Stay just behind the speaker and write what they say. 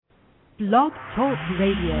Blog Talk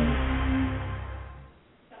Radio.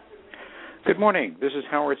 Good morning. This is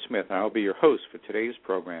Howard Smith. I'll be your host for today's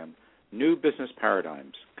program, New Business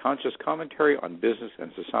Paradigms, Conscious Commentary on Business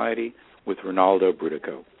and Society with Rinaldo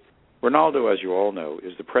Brutoco. Rinaldo, as you all know,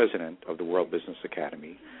 is the president of the World Business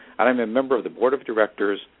Academy, and I'm a member of the board of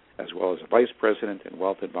directors as well as a vice president and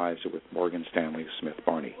wealth advisor with Morgan Stanley Smith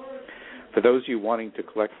Barney. For those of you wanting to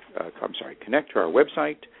connect to our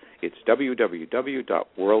website, it's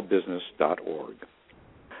www.worldbusiness.org.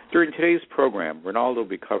 During today's program, Rinaldo will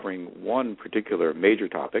be covering one particular major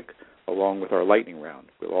topic, along with our lightning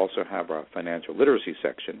round. We'll also have our financial literacy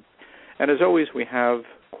section. And as always, we have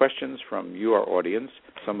questions from you, our audience,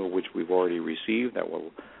 some of which we've already received that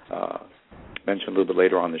we'll mention a little bit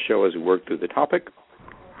later on the show as we work through the topic.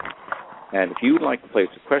 And if you would like to place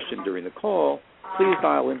a question during the call, please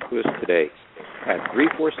dial into us today at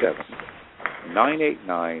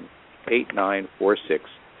 347-989-8946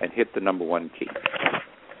 and hit the number 1 key.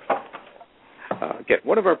 Again,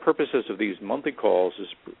 one of our purposes of these monthly calls is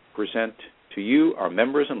to present to you, our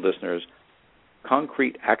members and listeners,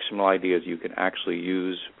 concrete actionable ideas you can actually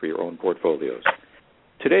use for your own portfolios.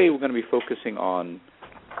 Today we're going to be focusing on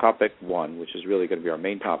topic 1, which is really going to be our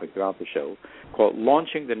main topic throughout the show, called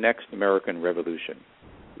Launching the Next American Revolution.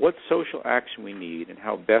 What social action we need and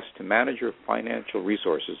how best to manage your financial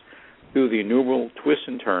resources through the innumerable twists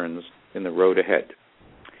and turns in the road ahead.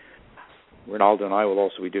 Rinaldo and I will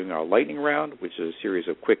also be doing our lightning round, which is a series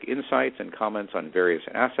of quick insights and comments on various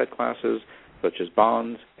asset classes, such as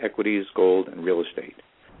bonds, equities, gold, and real estate.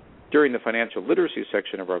 During the financial literacy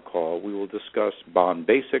section of our call, we will discuss bond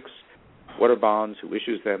basics, what are bonds, who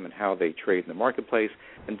issues them, and how they trade in the marketplace.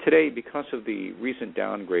 And today, because of the recent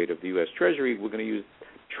downgrade of the U.S. Treasury, we're going to use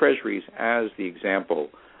Treasuries as the example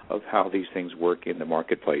of how these things work in the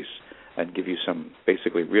marketplace and give you some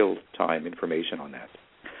basically real-time information on that.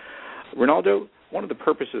 Rinaldo, one of the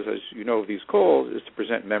purposes, as you know, of these calls is to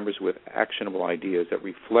present members with actionable ideas that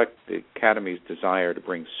reflect the Academy's desire to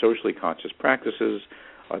bring socially conscious practices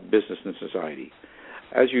on business and society.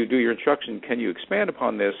 As you do your introduction, can you expand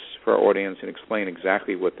upon this for our audience and explain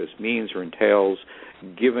exactly what this means or entails,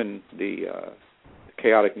 given the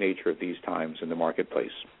chaotic nature of these times in the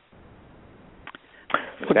marketplace?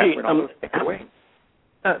 With that, Rinaldo, take it away.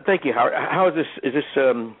 Thank you, Howard. How is this? Is this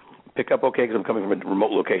pick up okay? Because I'm coming from a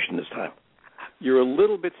remote location this time. You're a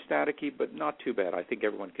little bit staticky, but not too bad. I think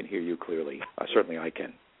everyone can hear you clearly. Certainly I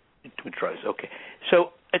can. Okay.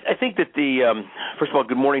 So I think that first of all,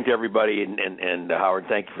 good morning to everybody, and Howard,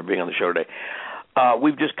 thank you for being on the show today.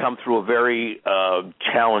 We've just come through a very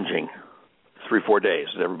challenging 3-4 days,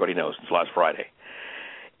 as everybody knows, since last Friday.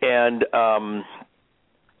 And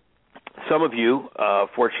some of you,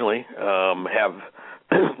 fortunately, have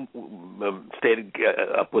stayed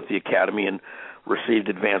up with the Academy and received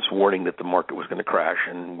advance warning that the market was going to crash,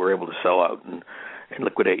 and were able to sell out and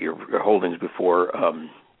liquidate your holdings before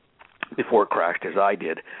it crashed, as I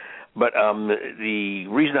did. But the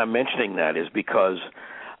reason I'm mentioning that is because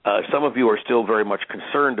some of you are still very much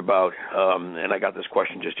concerned about, and I got this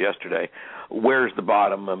question just yesterday, where's the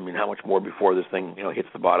bottom? I mean, how much more before this thing hits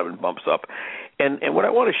the bottom and bumps up? And what I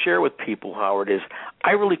want to share with people, Howard, is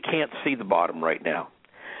I really can't see the bottom right now.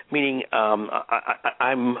 Meaning I'm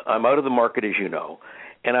out of the market, as you know,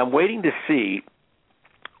 and I'm waiting to see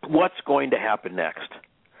what's going to happen next.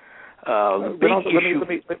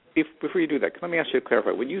 Before you do that, let me ask you to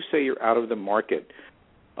clarify. When you say you're out of the market,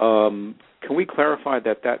 can we clarify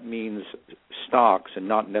that means stocks and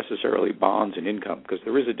not necessarily bonds and income? Because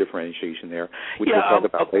there is a differentiation there, which we'll talk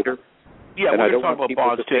about later. Yeah, we're going to talk about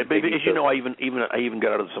bonds too. But as you know, I even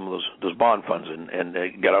got out of some of those bond funds and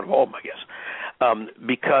got out of all of them, I guess.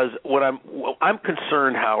 Because what I'm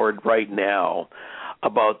concerned, Howard, right now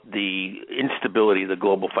about the instability of the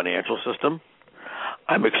global financial system.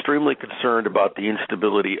 I'm extremely concerned about the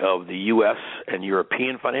instability of the U.S. and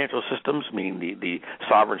European financial systems, meaning the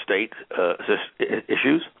sovereign state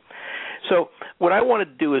issues. So what I want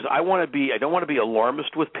to do is I don't want to be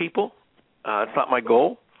alarmist with people. It's not my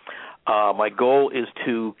goal. My goal is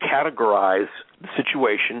to categorize the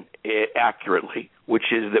situation accurately,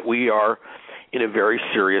 which is that we are in a very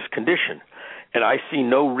serious condition. And I see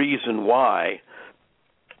no reason why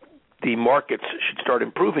the markets should start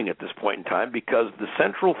improving at this point in time, because the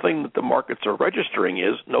central thing that the markets are registering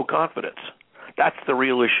is no confidence. That's the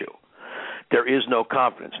real issue. There is no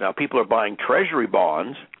confidence. Now, people are buying treasury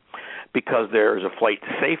bonds because there's a flight to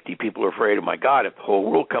safety. People are afraid, oh, my God, if the whole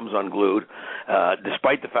world comes unglued,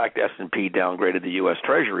 despite the fact S&P downgraded the U.S.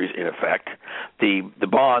 Treasuries, in effect, the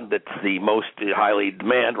bond that's the most highly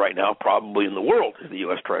demanded right now probably in the world is the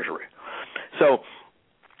U.S. Treasury. So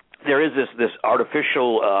there is this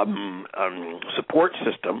artificial support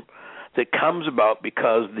system that comes about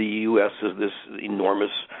because the U.S. is this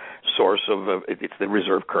enormous source of it's the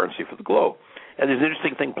reserve currency for the globe. And there's an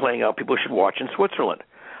interesting thing playing out people should watch in Switzerland,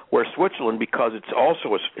 where Switzerland, because it's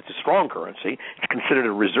also it's a strong currency, it's considered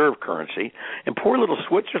a reserve currency, and poor little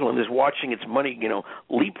Switzerland is watching its money,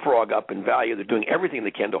 leapfrog up in value. They're doing everything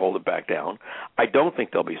they can to hold it back down. I don't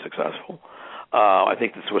think they'll be successful. I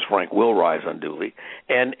think the Swiss franc will rise unduly,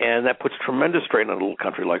 and that puts tremendous strain on a little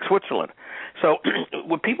country like Switzerland. So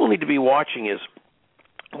what people need to be watching is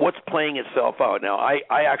what's playing itself out. Now, I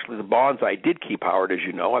actually, the bonds I did keep, Howard, as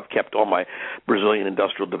you know, I've kept all my Brazilian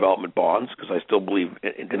industrial development bonds because I still believe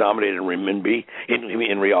denominated in renminbi,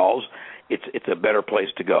 in reals, it's a better place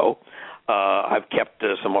to go. I've kept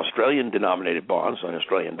some Australian-denominated bonds on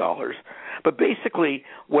Australian dollars. But basically,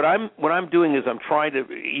 what I'm doing is I'm trying to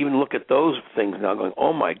even look at those things now going,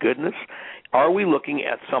 oh, my goodness, are we looking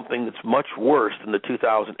at something that's much worse than the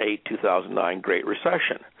 2008-2009 Great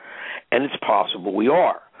Recession? And it's possible we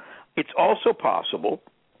are. It's also possible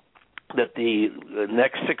that the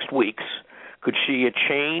next 6 weeks could see a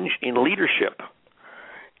change in leadership,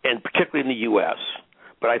 and particularly in the U.S.,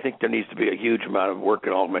 but I think there needs to be a huge amount of work,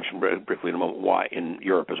 and I'll mention briefly in a moment why, in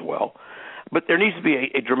Europe as well. But there needs to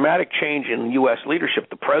be a dramatic change in U.S. leadership.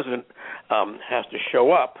 The president has to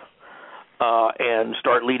show up and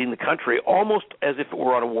start leading the country almost as if it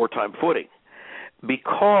were on a wartime footing,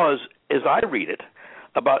 because, as I read it,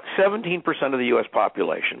 about 17% of the U.S.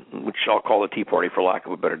 population, which I'll call the Tea Party for lack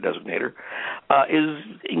of a better designator, is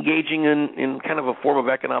engaging in kind of a form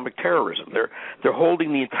of economic terrorism. They're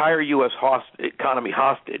holding the entire U.S. economy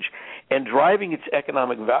hostage and driving its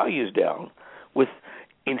economic values down with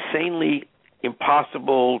insanely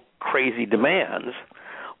impossible, crazy demands,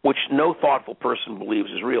 which no thoughtful person believes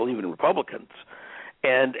is real, even Republicans.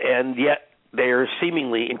 And yet they are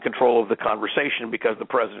seemingly in control of the conversation because the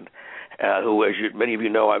president, who, as many of you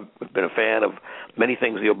know, I've been a fan of many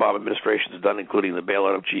things the Obama administration has done, including the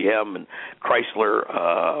bailout of GM and Chrysler,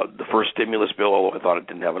 the first stimulus bill, although I thought it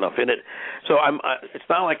didn't have enough in it. So it's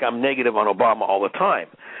not like I'm negative on Obama all the time,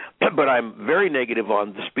 but I'm very negative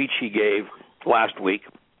on the speech he gave last week,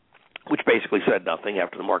 which basically said nothing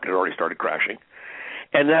after the market had already started crashing.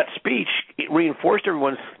 And that speech reinforced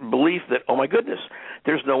everyone's belief that, oh, my goodness,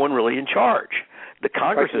 there's no one really in charge. The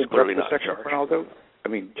Congress is clearly not in charge. Rinaldo? I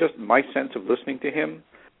mean, just my sense of listening to him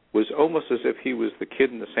was almost as if he was the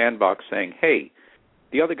kid in the sandbox saying, hey,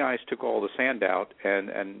 the other guys took all the sand out, and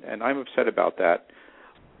I'm upset about that,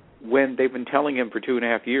 when they've been telling him for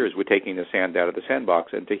 2.5 years we're taking the sand out of the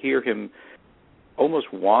sandbox. And to hear him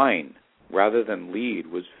almost whine rather than lead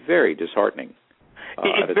was very disheartening.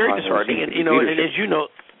 It's very disheartening, and as you know,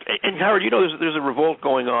 and Howard, there's a revolt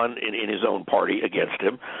going on in his own party against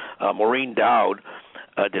him. Maureen Dowd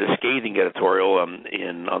did a scathing editorial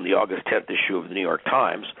on the August 10th issue of the New York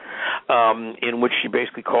Times, in which she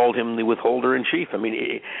basically called him the withholder in chief. I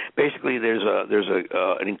mean, basically, there's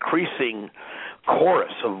an increasing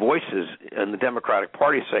chorus of voices in the Democratic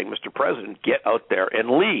Party saying, "Mr. President, get out there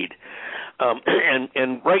and lead."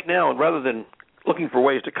 And right now, rather than looking for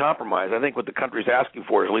ways to compromise, I think what the country's asking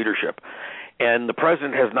for is leadership. And the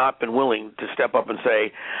president has not been willing to step up and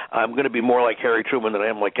say, I'm going to be more like Harry Truman than I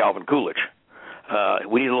am like Calvin Coolidge.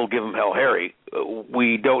 We need a little give him hell Harry.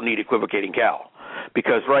 We don't need equivocating Cal.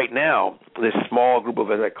 Because right now, this small group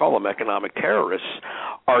of, as I call them, economic terrorists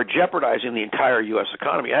are jeopardizing the entire U.S.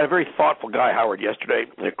 economy. I had a very thoughtful guy, Howard, yesterday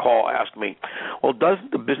in a call asked me, well,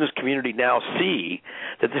 doesn't the business community now see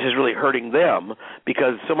that this is really hurting them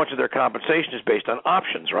because so much of their compensation is based on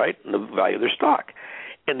options, right, and the value of their stock?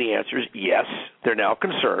 And the answer is yes, they're now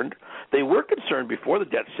concerned. They were concerned before the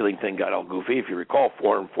debt ceiling thing got all goofy. If you recall,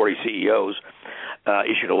 440 CEOs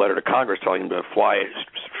issued a letter to Congress telling them to fly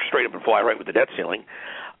straight up and fly right with the debt ceiling.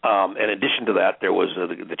 In addition to that, there was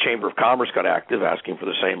the Chamber of Commerce got active, asking for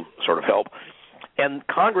the same sort of help. And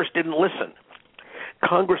Congress didn't listen.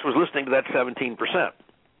 Congress was listening to that 17%.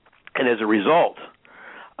 And as a result,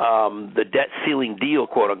 the debt ceiling deal,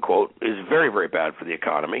 quote unquote, is very, very bad for the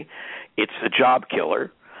economy. It's a job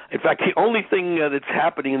killer. In fact, the only thing that's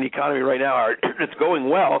happening in the economy right now that's going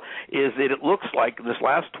well is that it looks like in this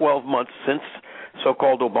last 12 months since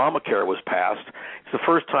so-called Obamacare was passed, it's the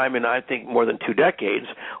first time in, I think, more than 2 decades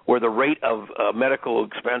where the rate of medical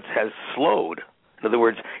expense has slowed. In other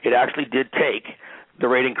words, it actually did take the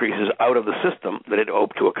rate increases out of the system that it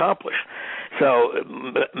hoped to accomplish. So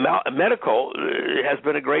medical has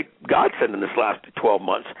been a great godsend in this last 12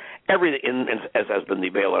 months, everything, as has been the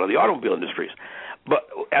bailout of the automobile industries. But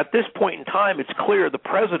at this point in time, it's clear the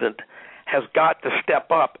president has got to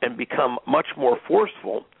step up and become much more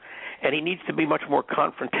forceful and he needs to be much more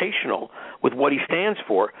confrontational with what he stands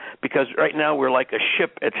for, because right now we're like a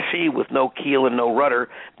ship at sea with no keel and no rudder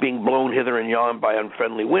being blown hither and yon by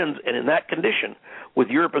unfriendly winds, and in that condition, with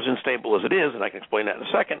Europe as unstable as it is, and I can explain that in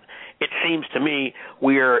a second, it seems to me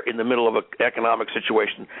we are in the middle of an economic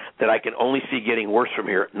situation that I can only see getting worse from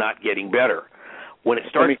here, not getting better. When it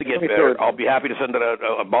starts to get better, I'll be happy to send out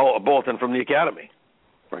a bulletin from the Academy.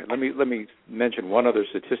 Right. Let me mention one other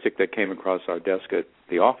statistic that came across our desk at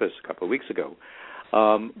the office a couple of weeks ago,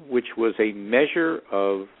 which was a measure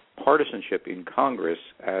of partisanship in Congress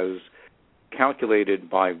as calculated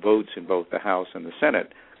by votes in both the House and the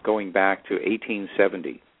Senate going back to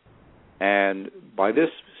 1870. And by this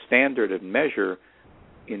standard of measure,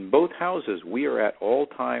 in both houses, we are at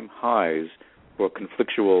all-time highs for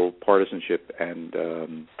conflictual partisanship and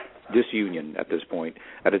disunion at this point,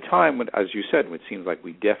 at a time when, as you said, it seems like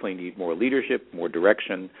we definitely need more leadership, more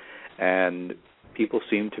direction, and people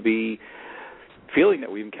seem to be feeling that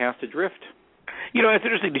we've been cast adrift. You know, it's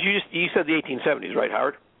interesting. You said the 1870s, right,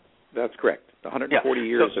 Howard? That's correct. 140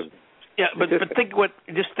 years of... Yeah, but think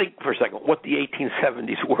for a second what the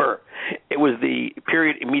 1870s were. It was the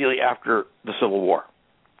period immediately after the Civil War,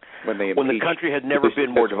 when the country had never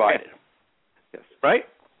been more divided. Yes. Right?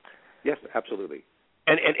 Yes, absolutely.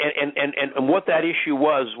 And what that issue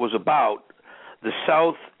was about, the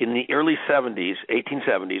South in the early 70s,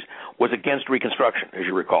 1870s, was against Reconstruction, as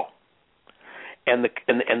you recall. And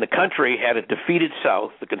the country had a defeated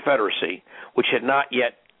South, the Confederacy, which had not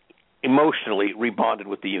yet emotionally rebonded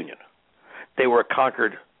with the Union. They were a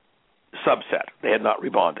conquered subset. They had not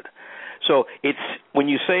rebonded. So it's when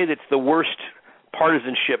you say that it's the worst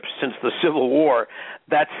partisanship since the Civil War,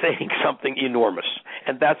 that's saying something enormous.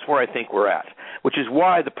 And that's where I think we're at, which is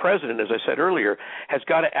why the president, as I said earlier, has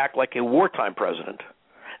got to act like a wartime president,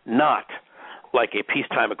 not like a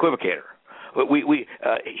peacetime equivocator.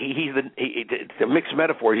 It's a mixed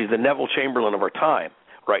metaphor. He's the Neville Chamberlain of our time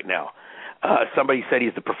right now. Somebody said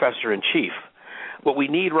he's the professor-in-chief. What we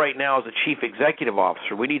need right now is a chief executive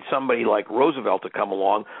officer. We need somebody like Roosevelt to come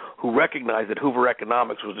along who recognized that Hoover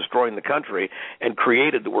economics was destroying the country and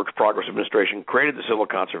created the Works Progress Administration, created the Civil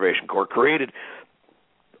Conservation Corps, created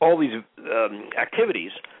all these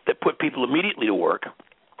activities that put people immediately to work,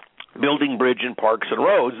 building bridge and parks and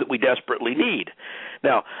roads that we desperately need.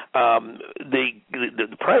 Now,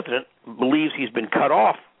 the president believes he's been cut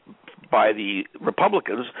off by the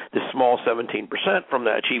Republicans, this small 17%, from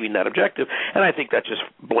achieving that objective, and I think that's just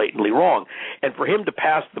blatantly wrong. And for him to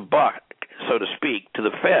pass the buck, so to speak, to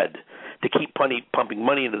the Fed to keep pumping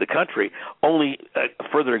money into the country only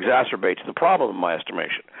further exacerbates the problem, in my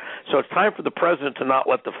estimation. So it's time for the president to not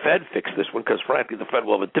let the Fed fix this one, because frankly the Fed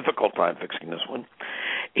will have a difficult time fixing this one.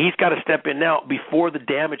 He's got to step in now before the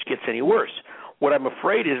damage gets any worse. What I'm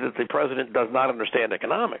afraid is that the president does not understand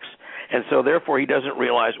economics, and so therefore he doesn't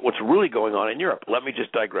realize what's really going on in Europe. Let me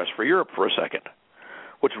just digress for Europe for a second.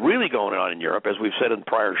 What's really going on in Europe, as we've said in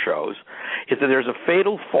prior shows, is that there's a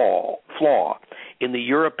fatal flaw in the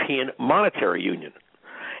European monetary union.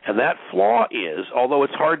 And that flaw is, although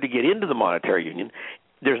it's hard to get into the monetary union,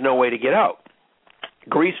 there's no way to get out.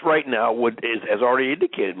 Greece right now as already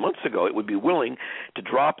indicated months ago, it would be willing to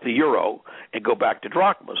drop the euro and go back to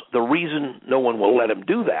drachmas. The reason no one will let them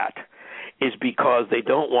do that is because they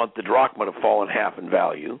don't want the drachma to fall in half in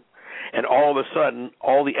value. And all of a sudden,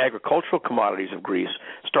 all the agricultural commodities of Greece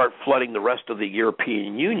start flooding the rest of the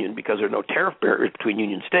European Union because there are no tariff barriers between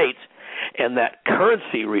union states, and that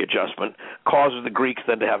currency readjustment causes the Greeks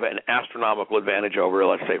then to have an astronomical advantage over,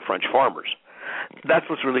 let's say, French farmers. That's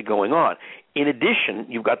what's really going on. In addition,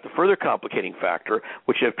 you've got the further complicating factor,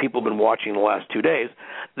 which have people been watching the last 2 days.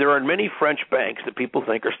 There are many French banks that people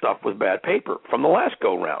think are stuffed with bad paper from the last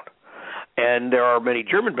go-round. And there are many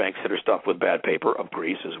German banks that are stuffed with bad paper, of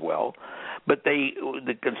Greece as well. But the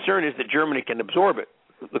concern is that Germany can absorb it.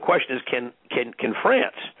 The question is, can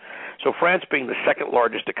France? So France, being the second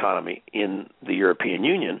largest economy in the European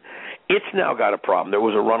Union, it's now got a problem. There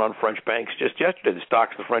was a run on French banks just yesterday. The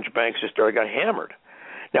stocks of the French banks just got hammered.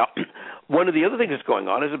 Now, one of the other things that's going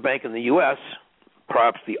on is a bank in the U.S.,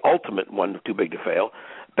 perhaps the ultimate one too big to fail,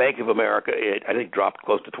 Bank of America, I think, dropped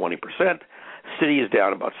close to 20%. Citi is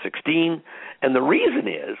down about 16%. And the reason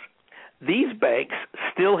is these banks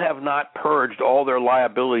still have not purged all their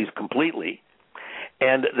liabilities completely,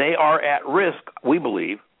 and they are at risk, we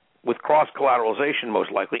believe, with cross-collateralization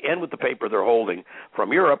most likely, and with the paper they're holding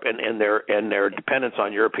from Europe and their dependence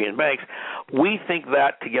on European banks. We think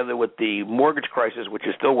that, together with the mortgage crisis, which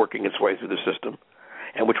is still working its way through the system,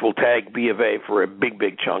 and which will tag B of A for a big,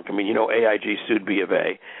 big chunk. I mean, AIG sued B of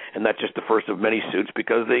A, and that's just the first of many suits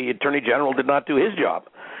because the Attorney General did not do his job.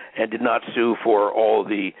 and did not sue for all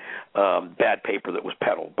the bad paper that was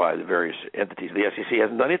peddled by the various entities. The SEC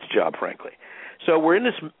hasn't done its job, frankly. So we're in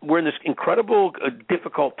this incredible,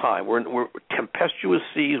 difficult time. We're tempestuous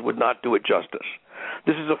seas would not do it justice.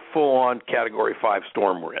 This is a full-on Category 5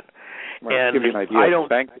 storm we're in. Right. And give you an idea.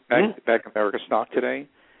 Bank America stock today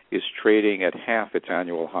is trading at half its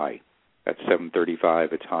annual high. At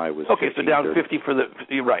 735, its high was okay. So down 50 for the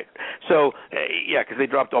you're right. So yeah, because they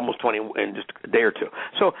dropped almost 20 in just a day or two.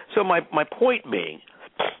 So my point being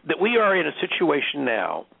that we are in a situation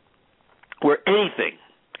now where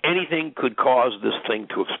anything could cause this thing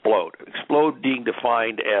to explode. Explode being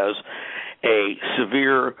defined as a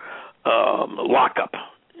severe lockup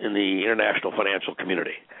in the international financial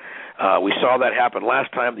community. We saw that happen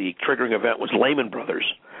last time. The triggering event was Lehman Brothers,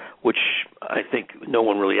 which I think no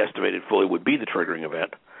one really estimated fully would be the triggering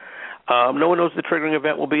event. No one knows the triggering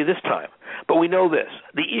event will be this time. But we know this.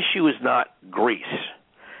 The issue is not Greece.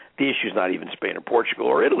 The issue is not even Spain or Portugal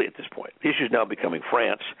or Italy at this point. The issue is now becoming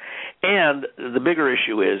France. And the bigger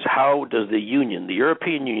issue is how does the Union, the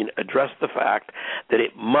European Union, address the fact that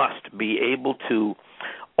it must be able to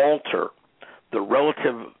alter the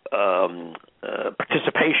relative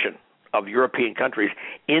participation of European countries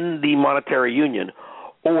in the monetary union,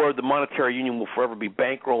 or the monetary union will forever be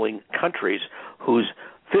bankrolling countries whose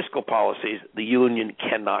fiscal policies the union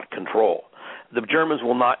cannot control. The Germans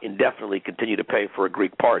will not indefinitely continue to pay for a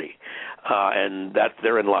Greek party, and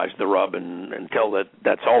therein lies the rub. And until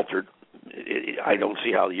that's altered, I don't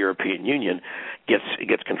see how the European Union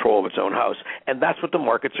gets control of its own house, and that's what the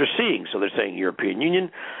markets are seeing. So they're saying European Union,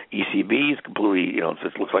 ECB is completely,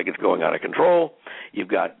 it looks like it's going out of control. You've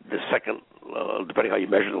got the second, depending how you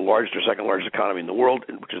measure, the largest or second largest economy in the world,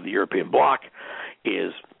 which is the European bloc,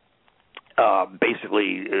 is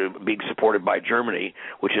basically being supported by Germany,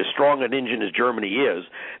 which as strong an engine as Germany is,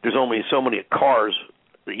 there's only so many cars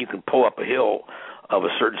that you can pull up a hill of a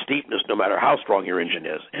certain steepness no matter how strong your engine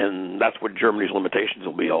is. And that's what Germany's limitations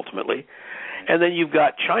will be ultimately. And then you've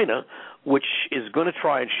got China, which is going to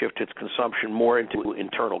try and shift its consumption more into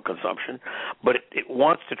internal consumption, but it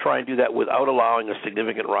wants to try and do that without allowing a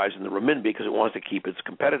significant rise in the renminbi because it wants to keep its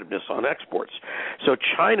competitiveness on exports. So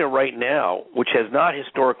China right now, which has not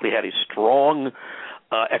historically had a strong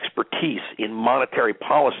expertise in monetary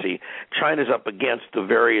policy, China's up against the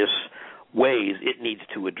various ways it needs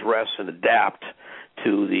to address and adapt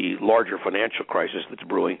to the larger financial crisis that's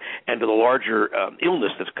brewing and to the larger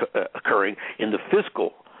illness that's occurring in the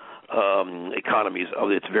fiscal economies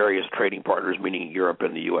of its various trading partners, meaning Europe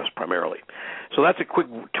and the U.S. primarily. So that's a quick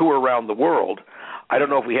tour around the world. I don't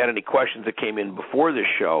know if we had any questions that came in before this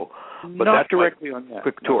show, but not that's directly on that.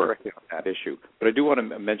 Quick tour. Not directly on that issue. But I do want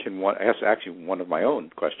to mention one of my own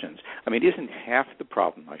questions. I mean, isn't half the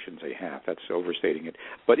problem, I shouldn't say half, that's overstating it,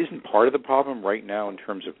 but isn't part of the problem right now in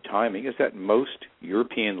terms of timing is that most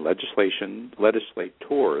European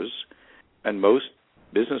legislators and most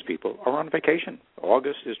business people are on vacation.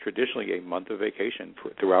 August is traditionally a month of vacation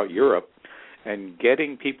throughout Europe, and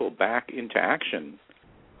getting people back into action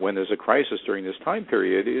when there's a crisis during this time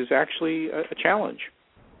period is actually a challenge.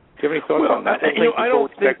 Do you have any thoughts on that? I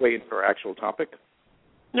don't think segue into our actual topic.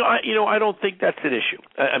 No, I don't think that's an issue.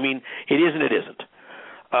 I mean, it is and it isn't.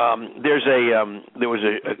 There was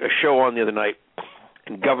a show on the other night,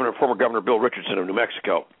 and former Governor Bill Richardson of New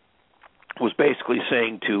Mexico was basically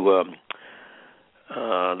saying to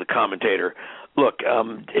the commentator, look,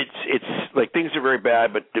 it's like things are very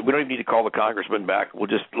bad, but we don't even need to call the congressman back. We'll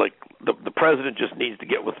just the president just needs to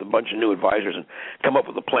get with a bunch of new advisors and come up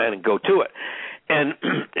with a plan and go to it. And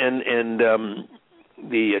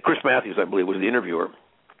the Chris Matthews, I believe, was the interviewer.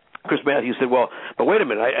 Chris Matthews said, well, but wait a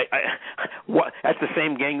minute, that's the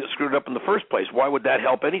same gang that screwed up in the first place. Why would that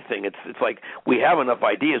help anything? It's like we have enough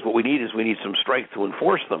ideas. What we need is some strength to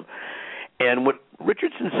enforce them. And what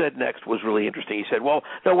Richardson said next was really interesting. He said, well,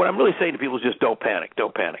 no, what I'm really saying to people is just don't panic.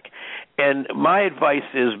 And my advice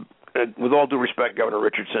is, with all due respect, Governor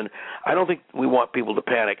Richardson, I don't think we want people to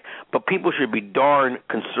panic, but people should be darn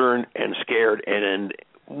concerned and scared, and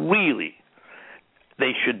really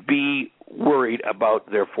they should be worried about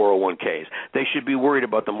their 401ks. They should be worried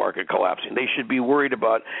about the market collapsing. They should be worried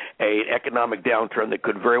about an economic downturn that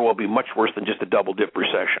could very well be much worse than just a double-dip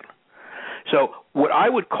recession. So what I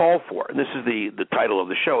would call for, and this is the title of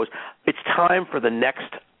the show, is it's time for the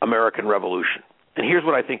next American revolution. And here's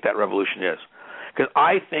what I think that revolution is. Because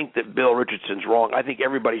I think that Bill Richardson's wrong. I think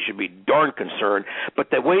everybody should be darn concerned. But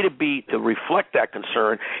the way to reflect that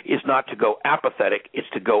concern is not to go apathetic, it's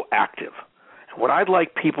to go active. And what I'd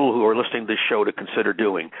like people who are listening to this show to consider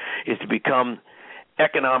doing is to become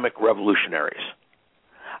economic revolutionaries.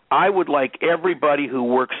 I would like everybody who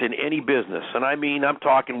works in any business, and I'm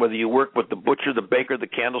talking whether you work with the butcher, the baker, the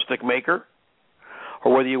candlestick maker,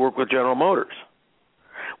 or whether you work with General Motors.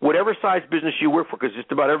 Whatever size business you work for, because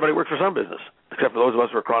just about everybody works for some business, except for those of us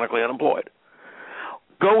who are chronically unemployed.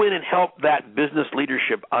 Go in and help that business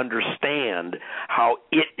leadership understand how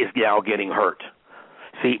it is now getting hurt.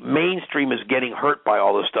 See, mainstream is getting hurt by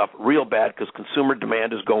all this stuff real bad because consumer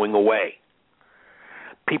demand is going away.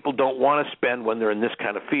 People don't want to spend when they're in this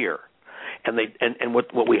kind of fear. And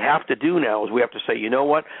what we have to do now is we have to say, you know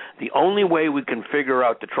what? The only way we can figure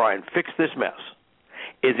out to try and fix this mess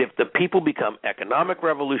is if the people become economic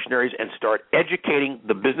revolutionaries and start educating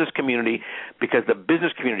the business community, because the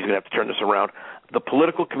business community is going to have to turn this around. The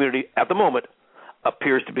political community at the moment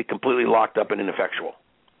appears to be completely locked up and ineffectual.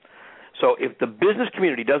 So if the business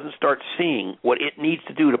community doesn't start seeing what it needs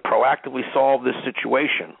to do to proactively solve this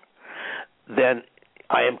situation, then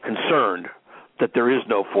I am concerned that there is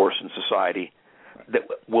no force in society that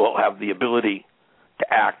will have the ability to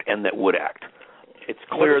act and that would act. It's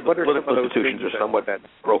clear the political institutions are somewhat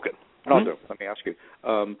broken. Rinaldo, let me ask you,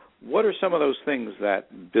 what are some of those things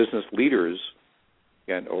that business leaders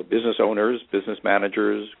or business owners, business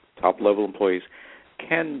managers, top-level employees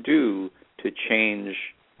can do to change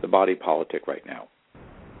the body politic right now?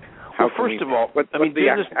 First of all, what are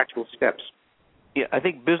the actual steps? Yeah, I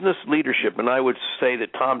think business leadership, and I would say that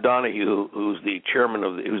Tom Donahue, who's the chairman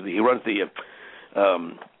of he runs the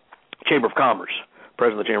Chamber of Commerce,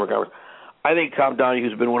 president of the Chamber of Commerce. I think Tom Donahue,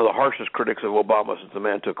 who's been one of the harshest critics of Obama since the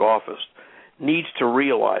man took office, needs to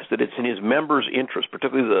realize that it's in his members' interest,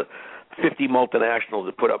 particularly the 50 multinationals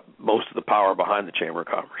that put up most of the power behind the Chamber of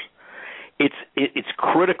Commerce. It's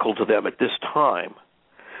critical to them at this time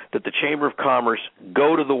that the Chamber of Commerce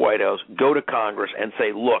go to the White House, go to Congress, and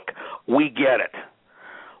say, look, we get it.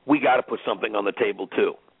 We got to put something on the table,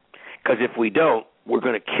 too. Because if we don't, we're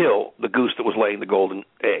going to kill the goose that was laying the golden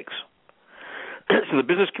eggs. So the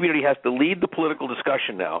business community has to lead the political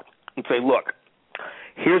discussion now and say, look,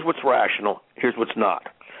 here's what's rational, here's what's not.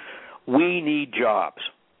 We need jobs.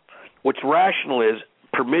 What's rational is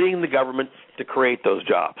permitting the government to create those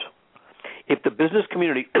jobs. If the business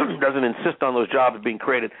community doesn't insist on those jobs being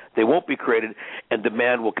created, they won't be created, and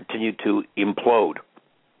demand will continue to implode.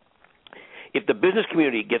 If the business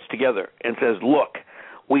community gets together and says, look,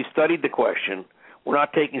 we studied the question, we're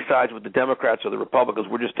not taking sides with the Democrats or the Republicans,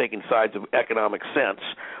 we're just taking sides of economic sense.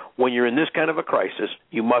 When you're in this kind of a crisis,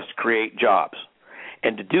 you must create jobs.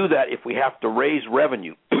 And to do that, if we have to raise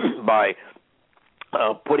revenue by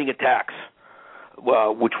putting a tax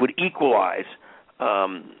which would equalize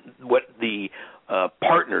what the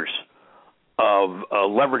partners of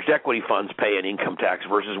leveraged equity funds pay in income tax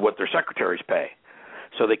versus what their secretaries pay.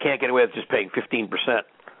 So they can't get away with just paying 15%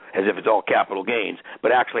 as if it's all capital gains,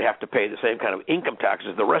 but actually have to pay the same kind of income taxes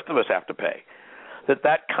the rest of us have to pay.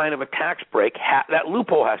 That kind of a tax break, that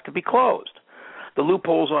loophole has to be closed. The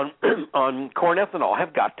loopholes on corn ethanol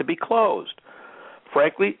have got to be closed.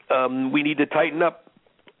 Frankly, we need to tighten up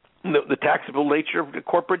the taxable nature of the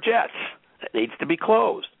corporate jets. It needs to be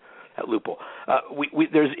closed, that loophole.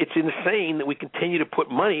 It's insane that we continue to put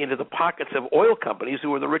money into the pockets of oil companies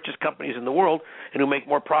who are the richest companies in the world and who make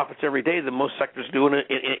more profits every day than most sectors do in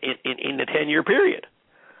a 10-year period.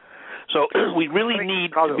 So we really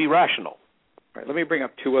need to be rational. Right. Let me bring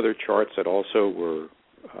up two other charts that also were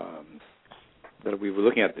that we were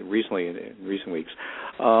looking at recently in recent weeks.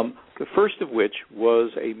 The first of which was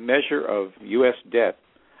a measure of U.S. debt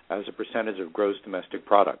as a percentage of gross domestic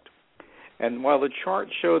product. And while the chart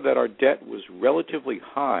showed that our debt was relatively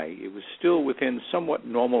high, it was still within somewhat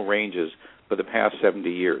normal ranges for the past 70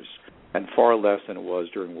 years, and far less than it was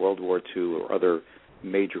during World War II or other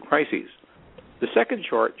major crises. The second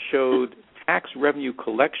chart showed tax revenue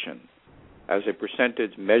collection as a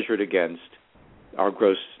percentage measured against our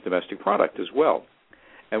gross domestic product as well.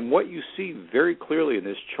 And what you see very clearly in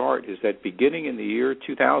this chart is that beginning in the year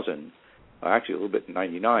 2000, actually a little bit in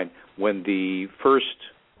 99, when the first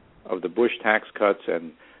of the Bush tax cuts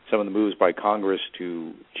and some of the moves by Congress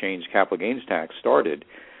to change capital gains tax started,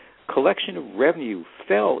 collection of revenue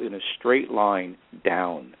fell in a straight line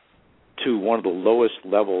down to one of the lowest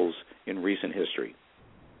levels in recent history.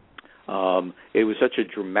 It was such a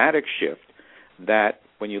dramatic shift that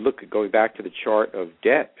when you look at going back to the chart of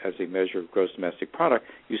debt as a measure of gross domestic product,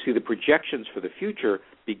 you see the projections for the future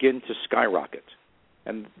begin to skyrocket.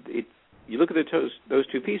 And you look at those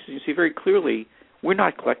two pieces, you see very clearly we're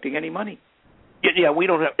not collecting any money. Yeah, we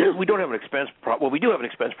don't have an expense problem. Well, we do have an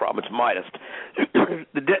expense problem. It's modest.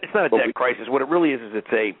 It's not a debt crisis. What it really is it's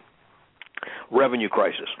a revenue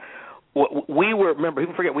crisis. Remember,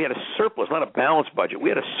 people forget we had a surplus, not a balanced budget. We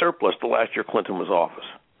had a surplus the last year Clinton was in office.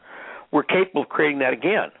 we're capable of creating that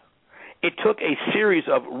again. It took a series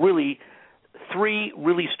of three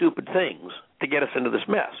really stupid things to get us into this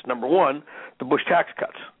mess. Number one, the Bush tax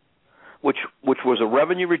cuts, which was a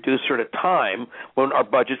revenue reducer at a time when our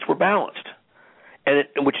budgets were balanced, and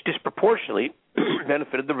which disproportionately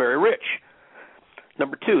benefited the very rich.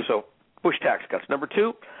 Number two, so Bush tax cuts. Number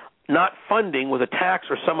two, not funding with a tax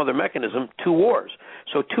or some other mechanism 2 wars.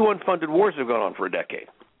 So 2 unfunded wars have gone on for a decade.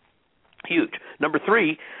 Huge. Number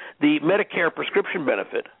three, the Medicare prescription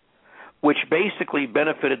benefit, which basically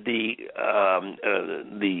benefited the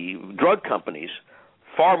drug companies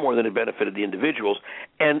far more than it benefited the individuals,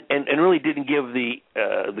 and really didn't give the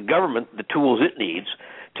government the tools it needs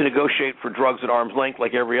to negotiate for drugs at arm's length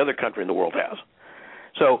like every other country in the world has.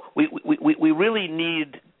 So we really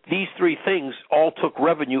need these 3 things. All took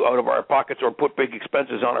revenue out of our pockets or put big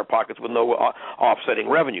expenses on our pockets with no offsetting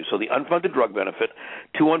revenue. So the unfunded drug benefit,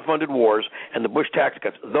 2 unfunded wars, and the Bush tax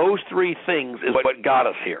cuts. Those 3 things is what got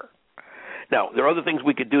us here. Now, there are other things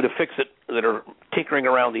we could do to fix it that are tinkering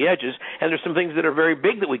around the edges, and there's some things that are very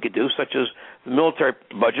big that we could do, such as the military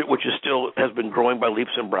budget, which has been growing by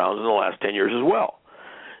leaps and bounds in the last 10 years as well.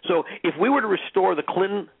 So if we were to restore the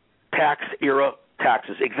Clinton tax era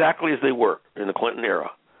taxes exactly as they were in the Clinton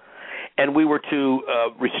era, and we were to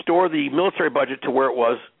restore the military budget to where it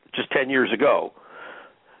was just 10 years ago,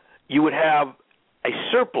 you would have a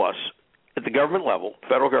surplus at the government level,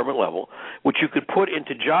 federal government level, which you could put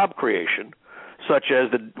into job creation, such as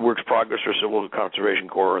the Works Progress or Civil Conservation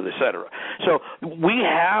Corps, et cetera. So we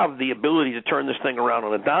have the ability to turn this thing around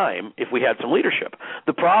on a dime if we had some leadership.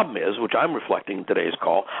 The problem is, which I'm reflecting in today's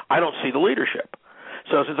call, I don't see the leadership.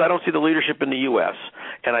 So since I don't see the leadership in the U.S.,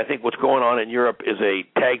 and I think what's going on in Europe is a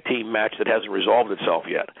tag team match that hasn't resolved itself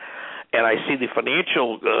yet, and I see the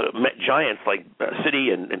financial giants like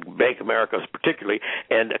Citi and Bank of America particularly,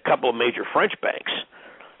 and a couple of major French banks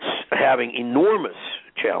having enormous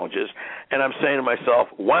challenges, and I'm saying to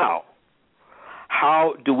myself, wow,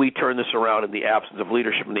 how do we turn this around in the absence of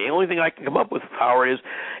leadership? And the only thing I can come up with, Howard, is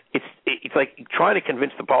it's like trying to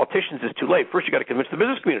convince the politicians is too late. First, you got to convince the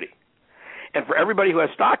business community. And for everybody who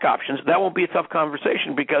has stock options, that won't be a tough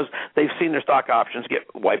conversation because they've seen their stock options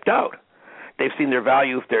get wiped out. They've seen their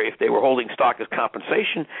value if they were holding stock as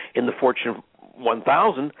compensation in the Fortune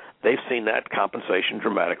 1000. They've seen that compensation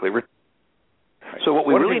dramatically reduced. So what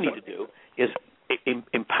we really need to do is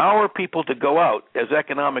empower people to go out as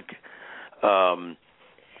economic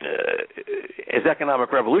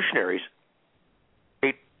revolutionaries,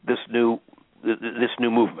 create this new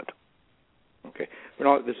movement. Okay.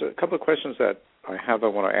 Well, there's a couple of questions that I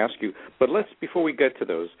want to ask you, but before we get to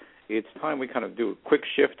those, it's time we kind of do a quick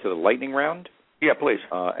shift to the lightning round. Yeah, please.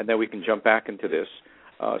 And then we can jump back into this.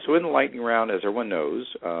 So in the lightning round, as everyone knows,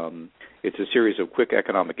 it's a series of quick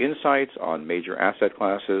economic insights on major asset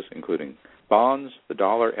classes, including bonds, the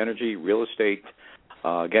dollar, energy, real estate,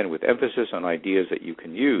 again, with emphasis on ideas that you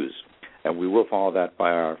can use. And we will follow that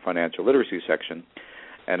by our financial literacy section.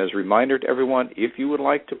 And as a reminder to everyone, if you would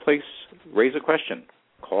like to raise a question,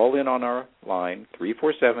 call in on our line,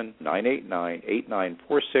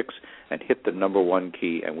 347-989-8946, and hit the number 1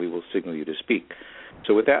 key, and we will signal you to speak.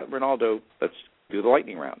 So with that, Rinaldo, let's do the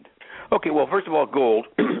lightning round. Okay, well, first of all, gold.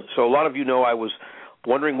 So a lot of you know I was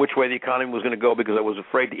wondering which way the economy was going to go because I was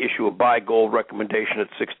afraid to issue a buy gold recommendation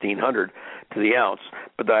at $1,600 to the ounce,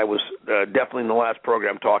 but I was definitely in the last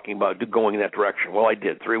program talking about going in that direction. Well, I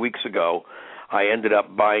did. 3 weeks ago, I ended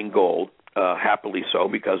up buying gold, happily so,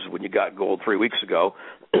 because when you got gold 3 weeks ago,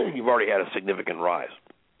 you've already had a significant rise.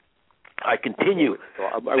 I continue.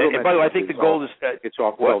 And by the way, I think the gold is... it's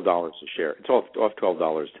off $12 a share. It's off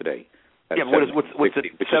 $12 today. Yeah, what's it,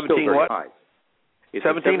 17 what? It's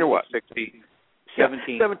 17 or what? 60.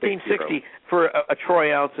 1760 for a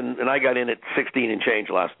troy ounce, and I got in at 16 and change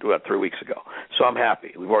about 3 weeks ago. So I'm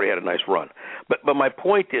happy. We've already had a nice run. But my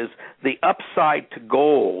point is the upside to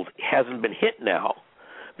gold hasn't been hit now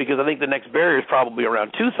because I think the next barrier is probably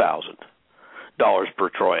around $2,000 per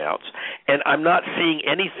troy ounce. And I'm not seeing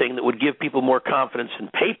anything that would give people more confidence in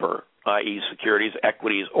paper, i.e. securities,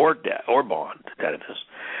 equities, or debt, or bond indebtedness.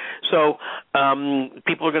 So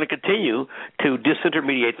people are going to continue to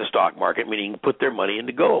disintermediate the stock market, meaning put their money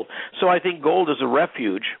into gold. So I think gold as a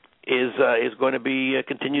refuge is going to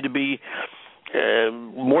continue to be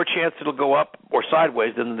more chance it'll go up or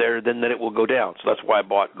sideways than it will go down. So that's why I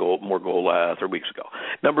bought more gold 3 weeks ago.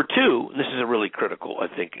 Number two, and this is a really critical, I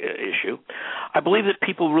think, issue. I believe that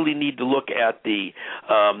people really need to look at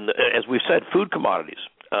as we've said, food commodities.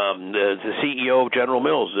 The CEO of General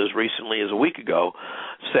Mills, as recently as a week ago,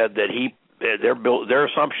 said that their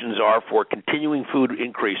assumptions are for continuing food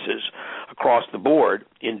increases across the board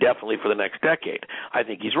indefinitely for the next decade. I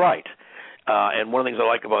think he's right. And one of the things I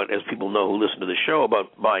like about, as people know who listen to the show,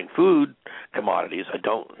 about buying food commodities,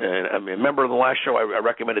 I remember in the last show I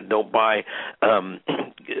recommended don't buy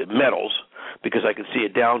metals, because I could see a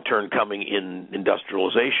downturn coming in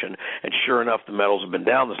industrialization, and sure enough, the metals have been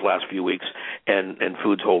down this last few weeks, and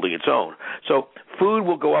food's holding its own. So food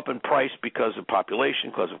will go up in price because of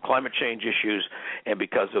population, because of climate change issues, and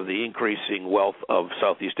because of the increasing wealth of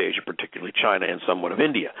Southeast Asia, particularly China and somewhat of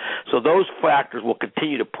India. So those factors will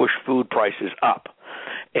continue to push food prices up.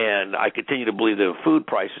 And I continue to believe that food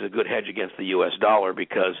price is a good hedge against the U.S. dollar,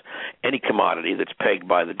 because any commodity that's pegged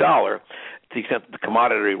by the dollar, to the extent that the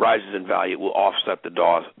commodity rises in value, will offset the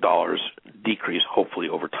dollar's decrease, hopefully,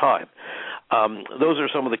 over time. Those are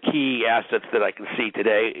some of the key assets that I can see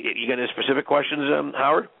today. You got any specific questions,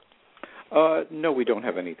 Howard? No, we don't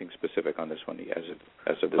have anything specific on this one as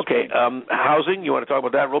of this point. Okay, housing, you want to talk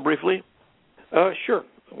about that real briefly? Sure.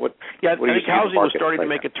 I think housing was starting to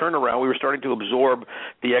make a turnaround. We were starting to absorb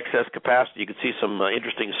the excess capacity. You could see some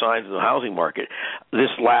interesting signs in the housing market.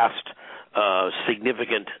 This last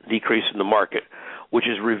significant decrease in the market, which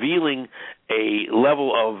is revealing a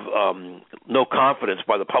level of no confidence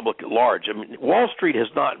by the public at large. I mean, Wall Street has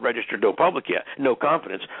not registered no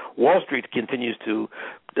confidence. Wall Street continues to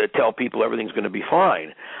tell people everything's going to be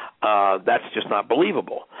fine. That's just not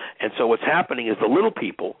believable. And so what's happening is the little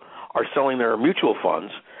people are selling their mutual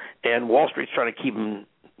funds, and Wall Street's trying to keep them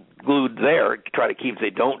glued there, try to keep, say,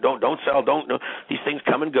 don't sell, these things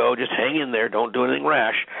come and go, just hang in there, don't do anything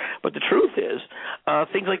rash. But the truth is,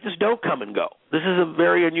 things like this don't come and go. This is a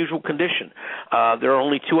very unusual condition. There are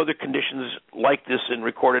only two other conditions like this in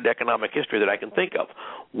recorded economic history that I can think of.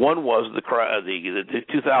 One was the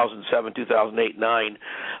 2007, 2008, 9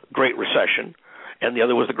 Great Recession, and the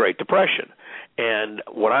other was the Great Depression. And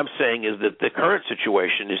what I'm saying is that the current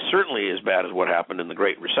situation is certainly as bad as what happened in the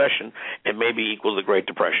Great Recession, and maybe equal to the Great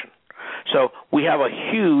Depression. So we have a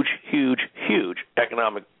huge, huge, huge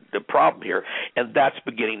economic problem here, and that's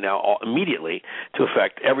beginning now immediately to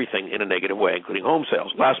affect everything in a negative way, including home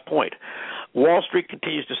sales. Last point. Wall Street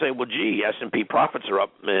continues to say, well, gee, S&P profits are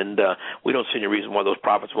up, and we don't see any reason why those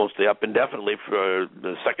profits won't stay up indefinitely for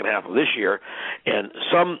the second half of this year. And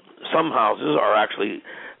some houses are actually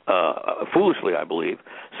foolishly, I believe,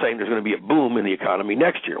 saying there's going to be a boom in the economy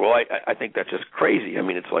next year. Well, I think that's just crazy. I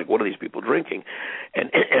mean, it's like, what are these people drinking?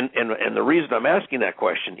 And the reason I'm asking that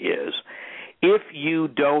question is, if you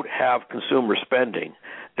don't have consumer spending,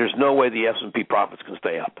 there's no way the S&P profits can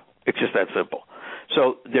stay up. It's just that simple.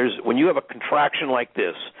 So when you have a contraction like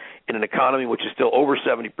this in an economy which is still over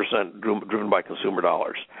 70% driven by consumer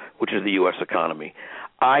dollars, which is the U.S. economy,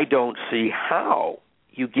 I don't see how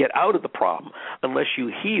you get out of the problem unless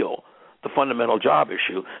you heal the fundamental job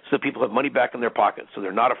issue so that people have money back in their pockets, so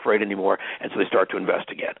they're not afraid anymore, and so they start to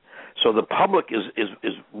invest again. So the public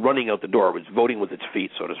is running out the door. It's voting with its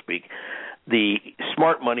feet, so to speak. The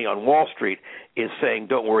smart money on Wall Street is saying,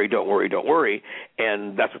 don't worry, don't worry, don't worry,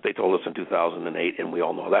 and that's what they told us in 2008, and we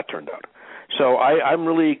all know how that turned out. So I'm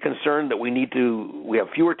really concerned that we have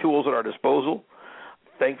fewer tools at our disposal.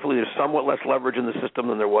 Thankfully, there's somewhat less leverage in the system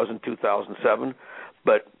than there was in 2007,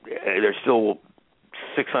 but there's still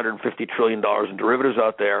 $650 trillion in derivatives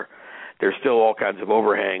out there. There's still all kinds of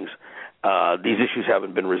overhangs. These issues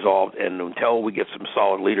haven't been resolved, and until we get some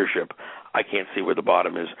solid leadership, I can't see where the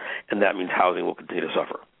bottom is, and that means housing will continue to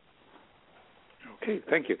suffer. Okay,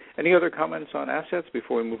 thank you. Any other comments on assets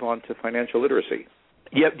before we move on to financial literacy?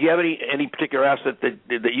 Do you have any particular asset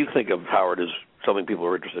that you think of, Howard, as something people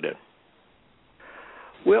are interested in?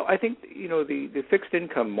 Well, I think the fixed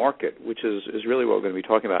income market, which is really what we're going to be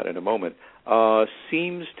talking about in a moment,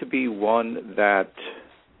 seems to be one that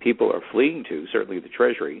people are fleeing to, certainly the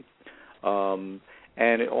Treasury. And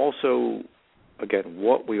it also, again,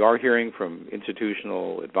 what we are hearing from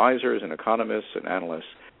institutional advisors and economists and analysts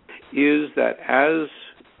is that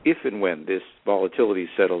if and when this volatility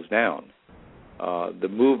settles down, the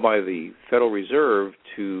move by the Federal Reserve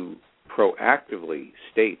to proactively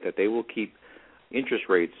state that they will keep interest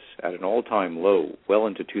rates at an all-time low well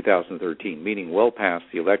into 2013, meaning well past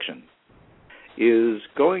the election, is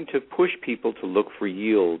going to push people to look for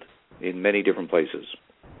yield in many different places.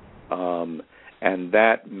 And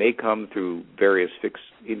that may come through various fixed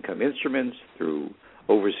income instruments, through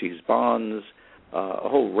overseas bonds, a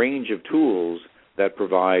whole range of tools that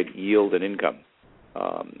provide yield and income.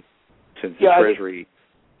 Since the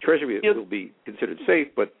Treasury will be considered safe,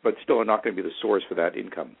 but still are not going to be the source for that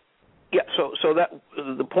income. Yeah, so that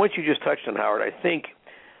the points you just touched on, Howard, I think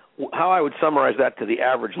how I would summarize that to the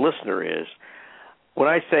average listener is, when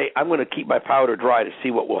I say I'm going to keep my powder dry to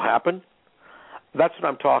see what will happen, that's what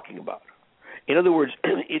I'm talking about. In other words,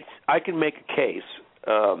 I can make a case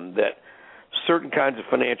that certain kinds of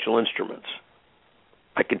financial instruments.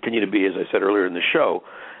 I continue to be, as I said earlier in the show,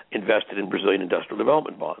 invested in Brazilian industrial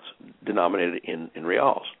development bonds denominated in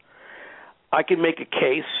reals. I can make a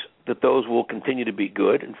case that those will continue to be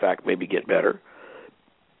good, in fact, maybe get better.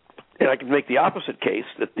 And I can make the opposite case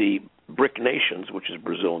that the BRIC nations, which is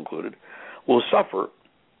Brazil included, will suffer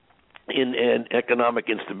in an economic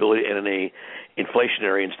instability and in a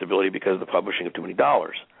inflationary instability because of the publishing of too many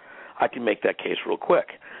dollars. I can make that case real quick.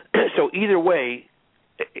 So either way,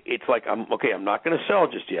 it's like, I'm not going to sell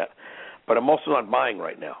just yet, but I'm also not buying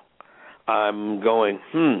right now. I'm going,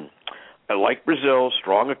 I like Brazil,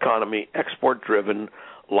 strong economy, export-driven,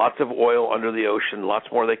 lots of oil under the ocean, lots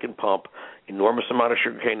more they can pump, enormous amount of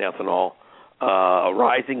sugarcane ethanol, a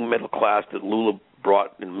rising middle class that Lula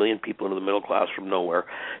brought a million people into the middle class from nowhere.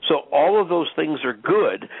 So all of those things are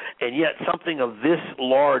good, and yet something of this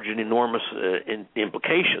large and enormous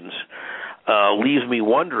implications leaves me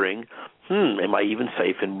wondering, am I even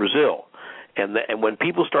safe in Brazil? And when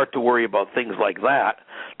people start to worry about things like that,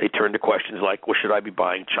 they turn to questions like, well, should I be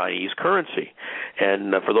buying Chinese currency?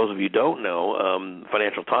 And for those of you who don't know,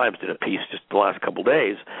 Financial Times did a piece just the last couple of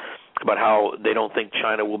days about how they don't think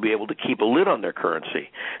China will be able to keep a lid on their currency.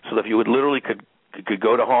 So if you would literally could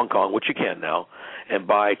go to Hong Kong, which you can now, and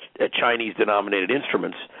buy Chinese-denominated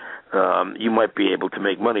instruments, you might be able to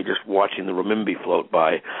make money just watching the renminbi float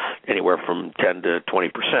by anywhere from 10 to 20%.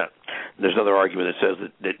 There's another argument that says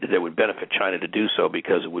that it would benefit China to do so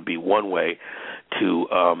because it would be one way to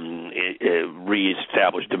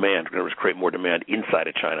reestablish demand, in other words, create more demand inside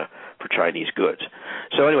of China for Chinese goods.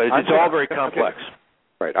 So anyway, it's all very complex.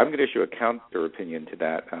 Right. I'm going to issue a counter opinion to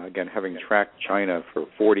that. Again, having tracked China for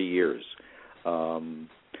 40 years,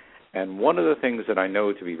 and one of the things that I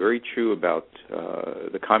know to be very true about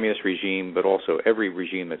the communist regime, but also every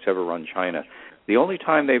regime that's ever run China, the only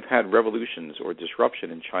time they've had revolutions or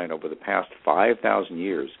disruption in China over the past 5,000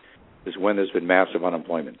 years is when there's been massive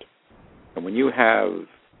unemployment. And when you have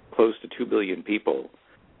close to 2 billion people,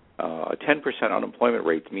 a 10% unemployment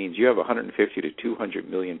rate means you have 150 to 200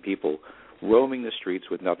 million people roaming the streets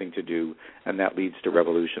with nothing to do, and that leads to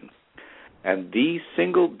revolution. And the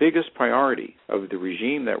single biggest priority of the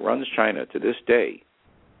regime that runs China to this day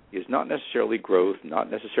is not necessarily growth, not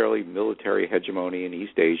necessarily military hegemony in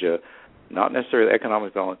East Asia, not necessarily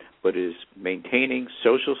economic development, but is maintaining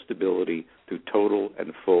social stability through total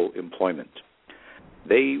and full employment.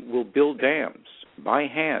 They will build dams by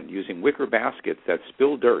hand using wicker baskets that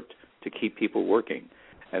spill dirt to keep people working.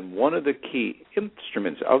 And one of the key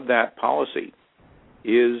instruments of that policy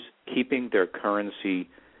is keeping their currency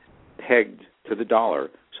pegged to the dollar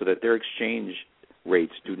so that their exchange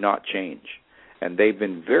rates do not change. And they've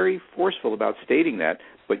been very forceful about stating that,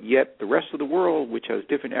 but yet the rest of the world, which has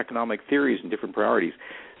different economic theories and different priorities,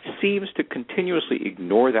 seems to continuously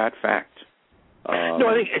ignore that fact. No,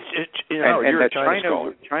 I think you're a China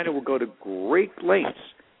scholar. China will go to great lengths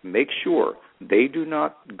to make sure they do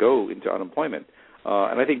not go into unemployment.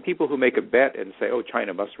 And I think people who make a bet and say, oh,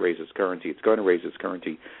 China must raise its currency, it's going to raise its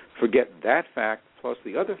currency, forget that fact, plus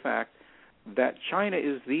the other fact that China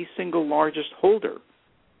is the single largest holder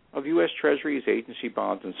of U.S. Treasuries, agency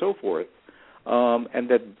bonds, and so forth, and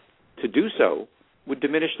that to do so would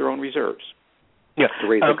diminish their own reserves to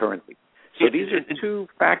raise their currency. So these are two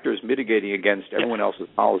factors mitigating against everyone else's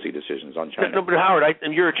policy decisions on China. No, but Howard,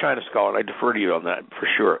 and you're a China scholar, and I defer to you on that for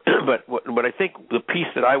sure. But I think the piece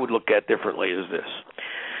that I would look at differently is this.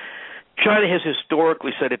 China has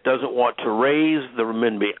historically said it doesn't want to raise the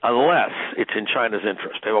renminbi unless it's in China's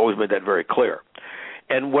interest. They've always made that very clear.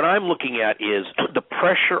 And what I'm looking at is the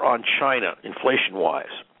pressure on China, inflation-wise,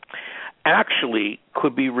 actually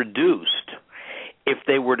could be reduced if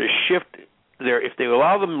they were to shift if they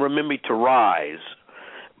allow the renminbi to rise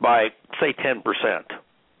by, say, 10%.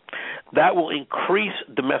 That will increase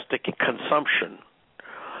domestic consumption,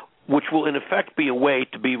 which will in effect be a way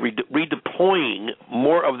to be redeploying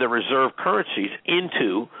more of the reserve currencies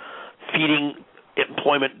into feeding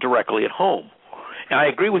employment directly at home. And I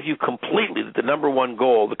agree with you completely that the number one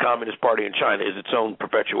goal of the Communist Party in China is its own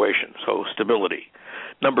perpetuation, so stability.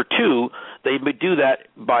 Number two, they may do that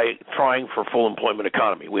by trying for full employment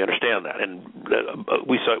economy. We understand that, and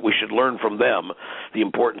we should learn from them the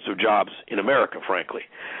importance of jobs in America, frankly.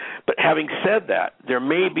 But having said that, there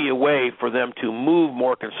may be a way for them to move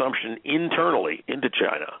more consumption internally into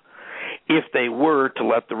China if they were to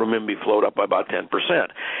let the renminbi float up by about 10%.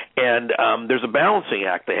 And there's a balancing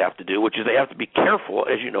act they have to do, which is they have to be careful,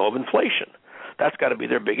 as you know, of inflation. That's got to be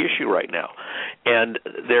their big issue right now. And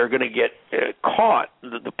they're going to get caught.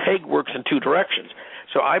 The peg works in two directions.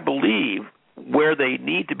 So I believe where they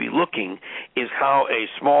need to be looking is how a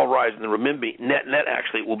small rise in the renminbi net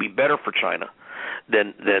actually will be better for China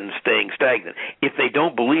than staying stagnant. If they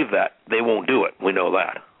don't believe that, they won't do it. We know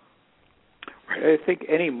that. I think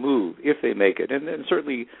any move, if they make it, and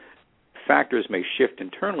certainly factors may shift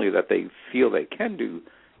internally that they feel they can do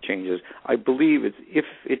changes, I believe if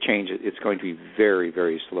it changes, it's going to be very,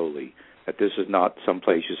 very slowly. That this is not some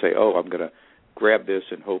place you say, oh, I'm going to grab this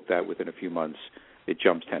and hope that within a few months it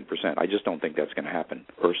jumps 10%. I just don't think that's going to happen,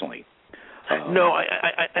 personally. No,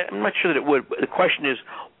 I'm not sure that it would. The question is,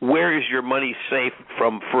 where is your money safe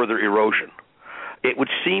from further erosion? It would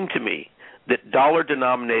seem to me that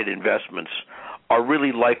dollar-denominated investments are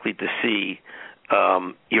really likely to see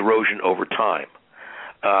erosion over time.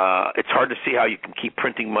 It's hard to see how you can keep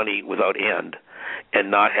printing money without end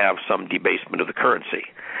and not have some debasement of the currency.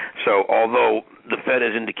 So although the Fed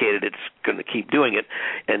has indicated it's going to keep doing it,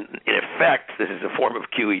 and in effect this is a form of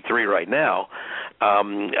QE3 right now,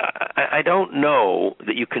 I don't know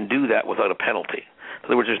that you can do that without a penalty. In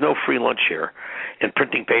other words, there's no free lunch here, and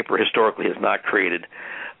printing paper historically has not created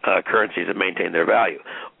currencies that maintain their value.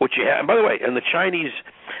 What you have, and by the way, and the Chinese,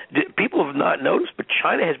 people have not noticed, but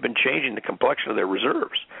China has been changing the complexion of their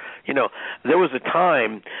reserves. You know, there was a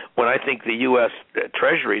time when I think the U.S.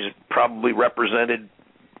 Treasuries probably represented,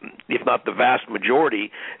 if not the vast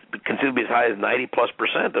majority, considerably as high as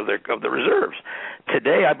 90+% of the reserves.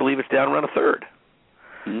 Today, I believe it's down around a third.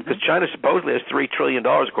 Because China supposedly has $3 trillion,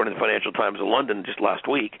 according to the Financial Times of London just last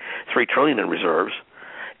week, $3 trillion in reserves.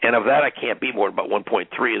 And of that, I can't be more than about 1.3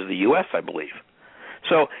 is the U.S., I believe.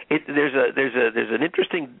 So there's an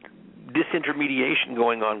interesting disintermediation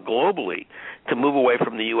going on globally to move away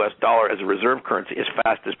from the U.S. dollar as a reserve currency as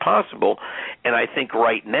fast as possible. And I think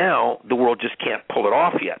right now the world just can't pull it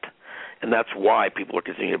off yet. And that's why people are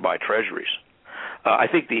continuing to buy treasuries. I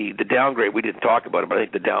think the downgrade, we didn't talk about it, but I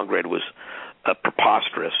think the downgrade was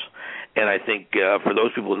preposterous. And I think for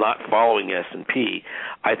those people not following S&P,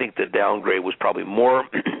 I think the downgrade was probably more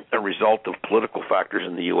a result of political factors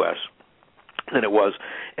in the U.S. than it was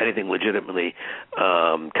anything legitimately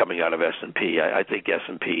coming out of S&P. I think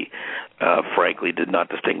S&P, frankly, did not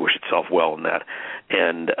distinguish itself well in that,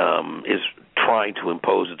 and is trying to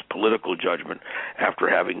impose its political judgment after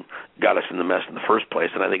having got us in the mess in the first place.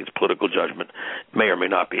 And I think its political judgment may or may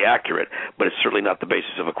not be accurate, but it's certainly not the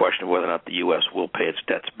basis of a question of whether or not the U.S. will pay its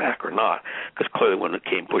debts back or not, because clearly when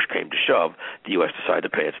push came to shove, the U.S. decided to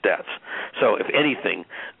pay its debts. So if anything,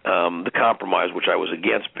 the compromise, which I was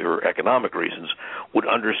against for economic reasons, would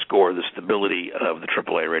underscore the stability of the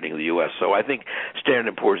AAA rating of the U.S. So I think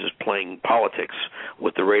Standard & Poor's is playing politics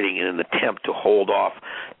with the rating in an attempt to hold off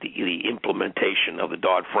the implementation of the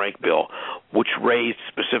Dodd-Frank bill, which raised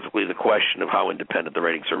specifically the question of how independent the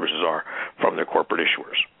rating services are from their corporate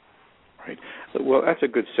issuers. Right. Well, that's a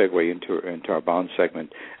good segue into our bond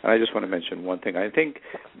segment. And I just want to mention one thing. I think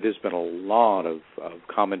there's been a lot of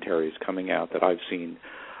commentaries coming out that I've seen,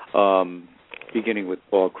 beginning with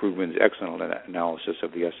Paul Krugman's excellent analysis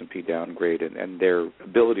of the S&P downgrade and their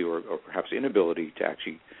ability or perhaps inability to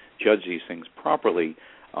actually judge these things properly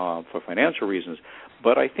for financial reasons.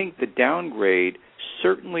 But I think the downgrade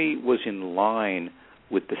certainly was in line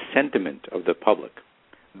with the sentiment of the public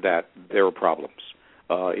that there are problems.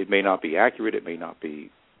 It may not be accurate, it may not be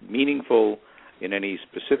meaningful in any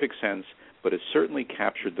specific sense, but it certainly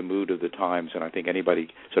captured the mood of the times, and I think anybody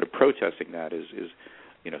sort of protesting that is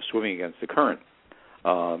swimming against the current,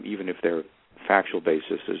 even if their factual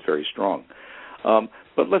basis is very strong.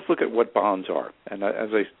 But let's look at what bonds are. And as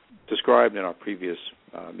I described in our previous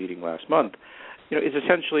meeting last month, it's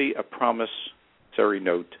essentially a promissory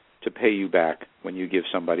note to pay you back when you give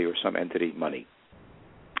somebody or some entity money.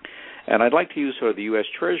 And I'd like to use sort of the U.S.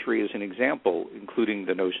 Treasury as an example, including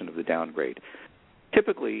the notion of the downgrade.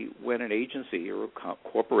 Typically, when an agency or a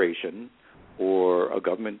corporation or a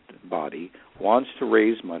government body wants to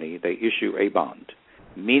raise money, they issue a bond,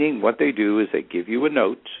 meaning what they do is they give you a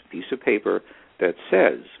note, piece of paper, that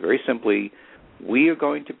says, very simply, we are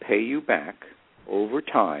going to pay you back over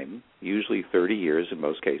time, usually 30 years in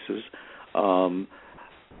most cases,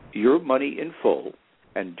 your money in full,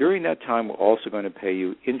 and during that time we're also going to pay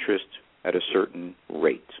you interest at a certain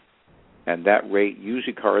rate. And that rate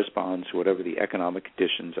usually corresponds to whatever the economic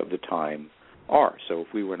conditions of the time are. So if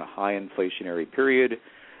we were in a high inflationary period,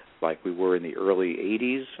 like we were in the early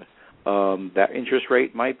 80s, that interest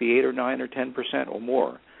rate might be 8 or 9 or 10% or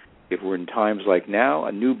more. If we're in times like now,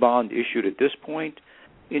 a new bond issued at this point,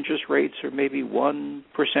 interest rates are maybe 1%,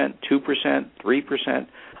 2%, 3%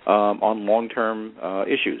 on long-term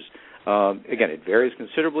issues. Again, it varies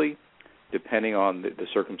considerably depending on the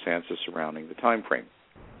circumstances surrounding the time frame.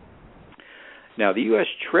 Now, the U.S.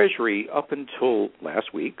 Treasury, up until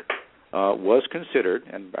last week, was considered,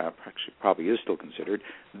 and actually probably is still considered,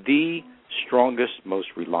 the strongest, most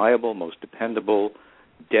reliable, most dependable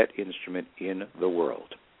debt instrument in the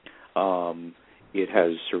world. It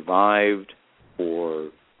has survived for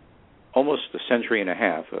almost a century and a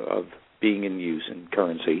half of being in use in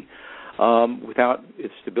currency without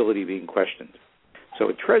its stability being questioned. So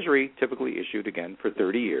a treasury typically issued, again, for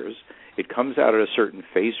 30 years. It comes out at a certain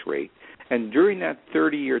face rate, and during that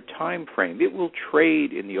 30-year time frame, it will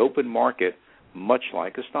trade in the open market much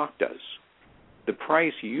like a stock does. The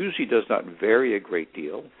price usually does not vary a great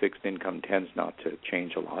deal. Fixed income tends not to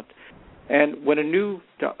change a lot. And when a new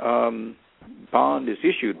bond is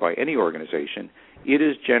issued by any organization, it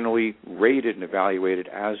is generally rated and evaluated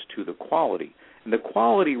as to the quality. And the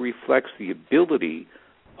quality reflects the ability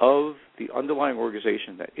of the underlying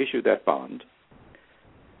organization that issued that bond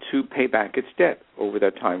to pay back its debt over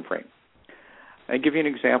that time frame. I'll give you an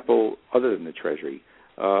example other than the Treasury.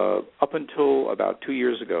 Up until about 2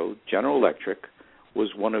 years ago, General Electric was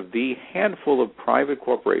one of the handful of private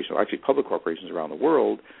corporations, or actually public corporations around the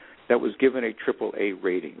world, that was given a AAA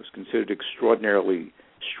rating. It was considered extraordinarily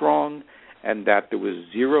strong, and that there was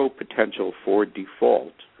zero potential for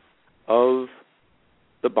default of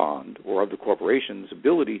the bond or of the corporation's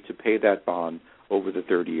ability to pay that bond over the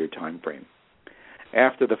 30-year time frame.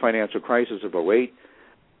 After the financial crisis of 2008,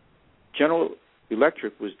 General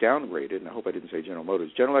Electric was downgraded, and I hope I didn't say General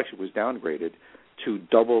Motors, General Electric was downgraded to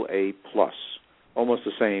AA+, almost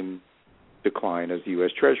the same decline as the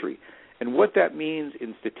U.S. Treasury. And what that means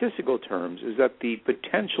in statistical terms is that the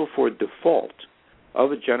potential for default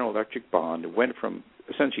of a General Electric bond went from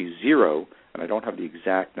essentially zero, and I don't have the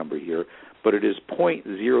exact number here, but it is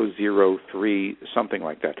 0.003, something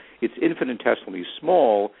like that. It's infinitesimally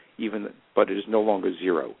small, but it is no longer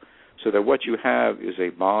zero. So that what you have is a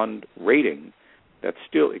bond rating that's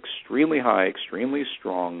still extremely high, extremely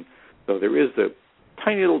strong, though there is the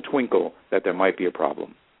tiny little twinkle that there might be a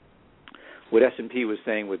problem. What S&P was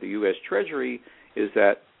saying with the U.S. Treasury is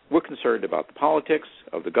that we're concerned about the politics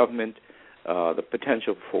of the government, the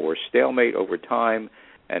potential for stalemate over time,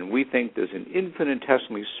 and we think there's an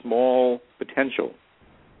infinitesimally small potential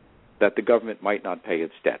that the government might not pay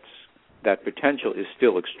its debts. That potential is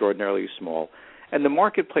still extraordinarily small. And the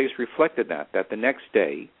marketplace reflected that the next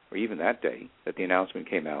day, or even that day, that the announcement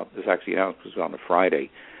came out, this actually announcement was on a Friday,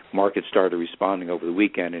 markets started responding over the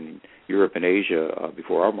weekend in Europe and Asia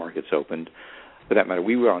before our markets opened. For that matter,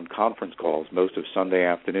 we were on conference calls most of Sunday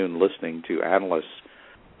afternoon listening to analysts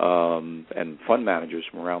and fund managers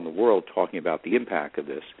from around the world talking about the impact of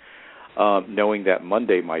this, knowing that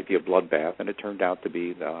Monday might be a bloodbath, and it turned out to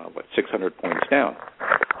be, 600 points down.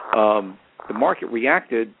 The market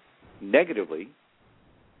reacted negatively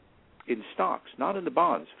in stocks, not in the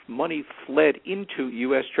bonds. Money fled into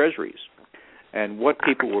U.S. Treasuries. And what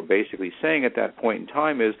people were basically saying at that point in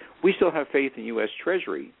time is, we still have faith in U.S.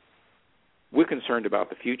 Treasury. We're concerned about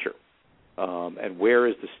the future. And where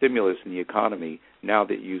is the stimulus in the economy now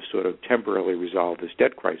that you've sort of temporarily resolved this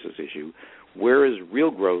debt crisis issue? Where is real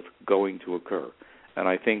growth going to occur? And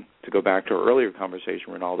I think, to go back to our earlier conversation,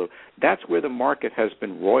 Rinaldo, that's where the market has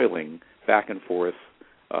been roiling back and forth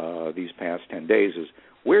these past 10 days is,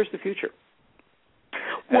 where's the future?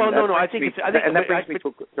 Well, that brings me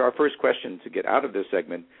to our first question to get out of this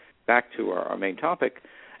segment, back to our main topic,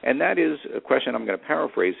 and that is a question, I'm going to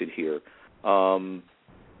paraphrase it here, and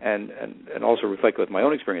also reflect with my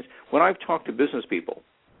own experience. When I've talked to business people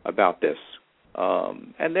about this,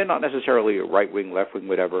 and they're not necessarily a right-wing, left-wing,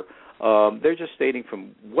 whatever, they're just stating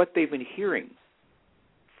from what they've been hearing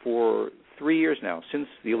for 3 years now, since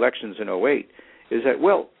the elections in 2008, is that,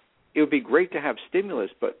 well, it would be great to have stimulus,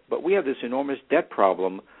 but we have this enormous debt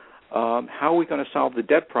problem. How are we going to solve the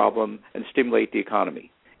debt problem and stimulate the economy?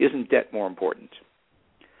 Isn't debt more important?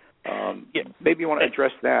 Maybe you want to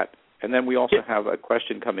address that. And then we also have a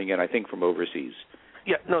question coming in, I think, from overseas.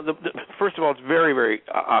 Yeah, no. First of all, it's very, very.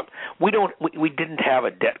 We didn't have a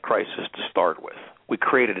debt crisis to start with. We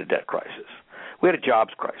created a debt crisis. We had a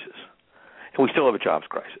jobs crisis, and we still have a jobs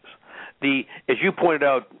crisis. As you pointed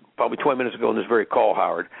out probably 20 minutes ago in this very call,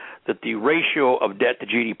 Howard, that the ratio of debt to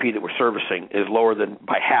GDP that we're servicing is lower than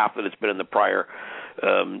by half that it's been in the prior,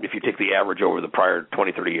 if you take the average over the prior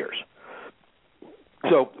 20, 30 years.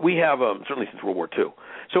 So we have, certainly since World War II.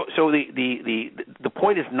 So the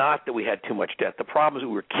point is not that we had too much debt. The problem is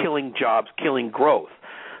we were killing jobs, killing growth.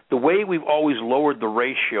 The way we've always lowered the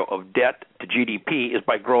ratio of debt to GDP is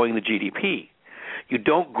by growing the GDP. You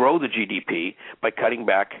don't grow the GDP by cutting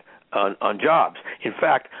back on jobs. In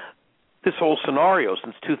fact, this whole scenario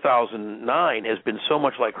since 2009 has been so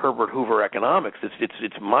much like Herbert Hoover economics.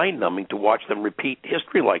 It's mind-numbing to watch them repeat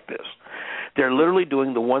history like this. They're literally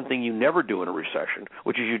doing the one thing you never do in a recession,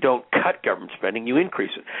 which is you don't cut government spending, you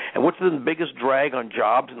increase it. And what's the biggest drag on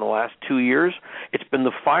jobs in the last 2 years? It's been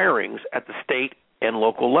the firings at the state and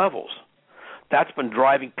local levels. That's been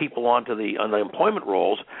driving people onto the unemployment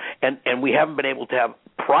rolls, and we haven't been able to have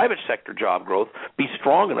private sector job growth be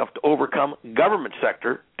strong enough to overcome government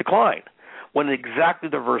sector decline, when exactly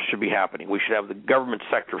the reverse should be happening. We should have the government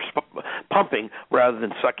sector pumping rather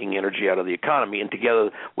than sucking energy out of the economy, and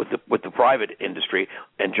together with the private industry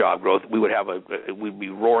and job growth, we'd be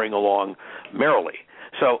roaring along merrily.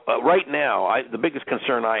 So right now, the biggest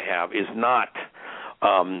concern I have is not,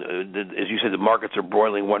 as you said, the markets are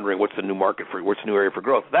broiling, wondering what's the new area for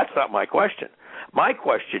growth. That's not my question. My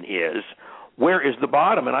question is, where is the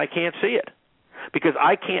bottom? And I can't see it, because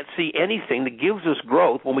I can't see anything that gives us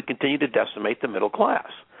growth when we continue to decimate the middle class.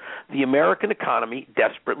 The American economy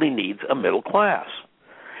desperately needs a middle class,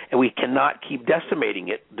 and we cannot keep decimating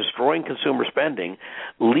it, destroying consumer spending,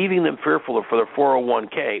 leaving them fearful for their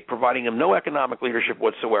 401k, providing them no economic leadership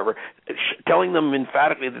whatsoever, telling them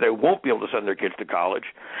emphatically that they won't be able to send their kids to college,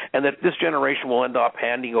 and that this generation will end up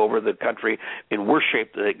handing over the country in worse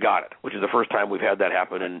shape than it got it, which is the first time we've had that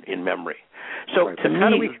happen in memory. So right. To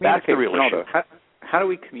me, that's the real issue. How do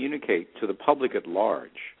we communicate to the public at large?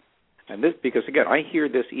 And this, because again, I hear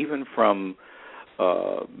this even from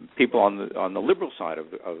people on the liberal side of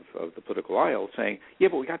the political aisle saying, "Yeah,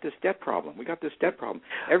 but we got this debt problem.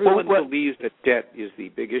 Everyone believes that debt is the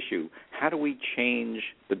big issue. How do we change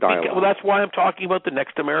the dialogue?" Well, that's why I'm talking about the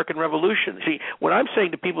next American Revolution. See, what I'm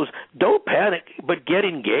saying to people is, don't panic, but get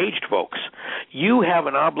engaged, folks. You have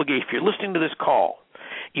an obligation. If you're listening to this call,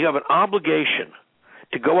 you have an obligation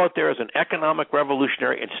to go out there as an economic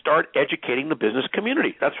revolutionary and start educating the business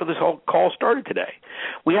community. That's where this whole call started today.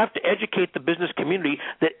 We have to educate the business community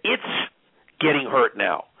that it's getting hurt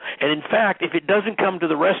now. And in fact, if it doesn't come to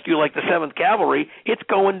the rescue like the 7th Cavalry, it's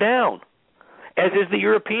going down, as is the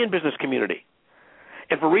European business community.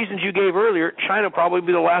 And for reasons you gave earlier, China will probably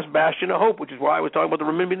be the last bastion of hope, which is why I was talking about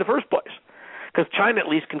the renminbi in the first place. Because China at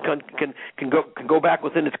least can go back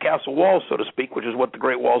within its castle walls, so to speak, which is what the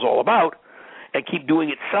Great Wall is all about, and keep doing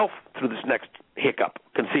itself through this next hiccup,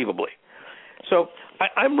 conceivably. So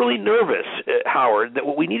I'm really nervous, Howard, that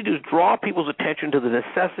what we need to do is draw people's attention to the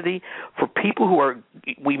necessity for people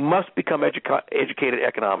we must become educated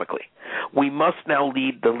economically. We must now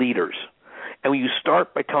lead the leaders. And you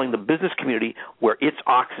start by telling the business community where its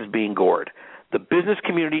ox is being gored. The business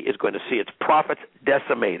community is going to see its profits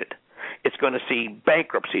decimated. It's going to see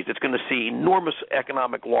bankruptcies. It's going to see enormous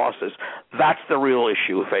economic losses. That's the real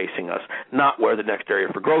issue facing us, not where the next area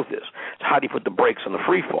for growth is. It's how do you put the brakes on the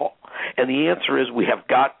free fall? And the answer is we have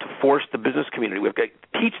got to force the business community. We've got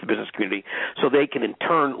to teach the business community so they can in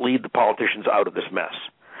turn lead the politicians out of this mess.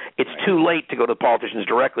 It's too late to go to the politicians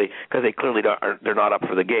directly because they clearly they're not up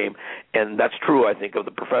for the game, and that's true, I think, of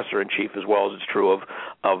the professor-in-chief as well as it's true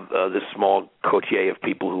of this small coterie of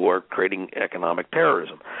people who are creating economic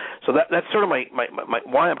terrorism. So that's sort of my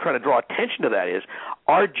why I'm trying to draw attention to that is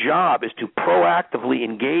our job is to proactively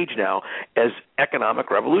engage now as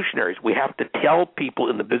economic revolutionaries. We have to tell people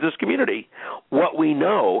in the business community what we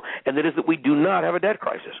know, and that is that we do not have a debt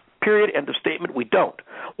crisis. Period. End of statement. We don't.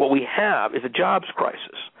 What we have is a jobs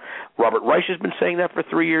crisis. Robert Reich has been saying that for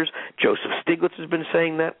 3 years. Joseph Stiglitz has been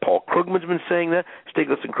saying that. Paul Krugman's been saying that.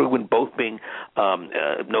 Stiglitz and Krugman both being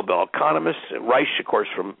Nobel economists. Reich, of course,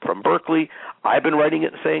 from Berkeley. I've been writing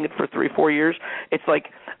it and saying it for 3-4 years. It's like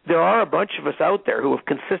there are a bunch of us out there who have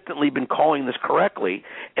consistently been calling this correctly,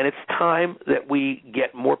 and it's time that we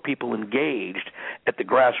get more people engaged at the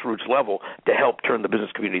grassroots level to help turn the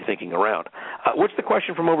business community thinking around. What's the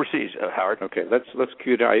question from overseas, Howard? Okay, let's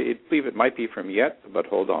cue it. I believe it might be from Yet, but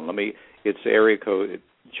hold on. It's area code. It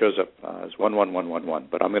shows up as 11111.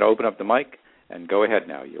 But I'm going to open up the mic and go ahead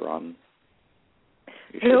now. You're on.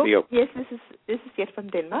 Hello. Yes, this is Yet from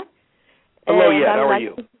Denmark. Hello, Yet. How are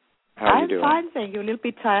you? How are you doing? I'm fine, thank you. A little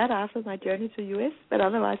bit tired after my journey to US, but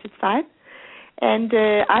otherwise it's fine. And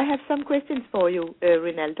I have some questions for you,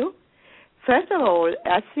 Rinaldo. First of all,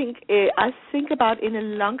 I think about in a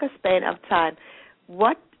longer span of time.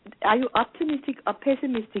 What are you optimistic or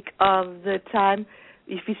pessimistic of the time?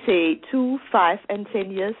 If we say 2, 5, and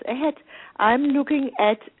 10 years ahead, I'm looking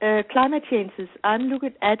at climate changes. I'm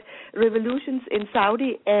looking at revolutions in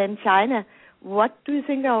Saudi and China. What do you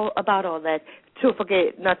think about all that?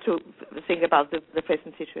 Not to think about the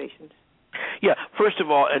present situations. Yeah, first of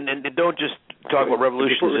all, and don't just talk about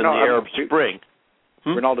revolutions in the Arab Spring.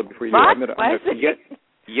 Rinaldo, before you, I'm going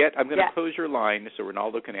to close your line so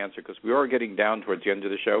Rinaldo can answer, because we are getting down towards the end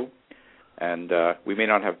of the show, and we may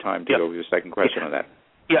not have time to go over your second question on that.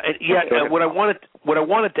 What I wanted what I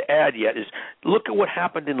wanted to add yet is look at what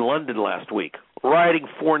happened in London last week, rioting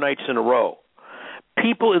 4 nights in a row.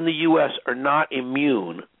 People in the U.S. are not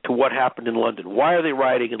immune to what happened in London. Why are they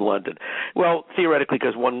rioting in London? Well, theoretically,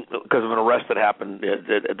 because of an arrest that happened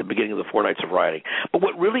at the beginning of the 4 nights of rioting. But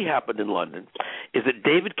what really happened in London is that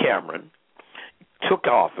David Cameron took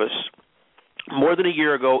office more than a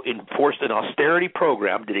year ago, enforced an austerity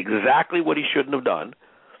program, did exactly what he shouldn't have done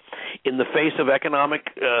in the face of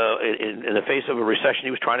in the face of a recession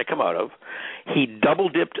he was trying to come out of. He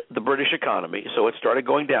double-dipped the British economy, so it started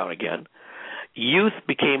going down again. Youth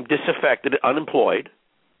became disaffected, unemployed.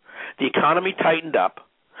 The economy tightened up.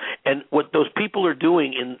 And what those people are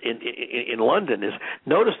doing in London is,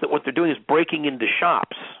 notice that what they're doing is breaking into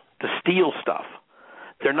shops to steal stuff.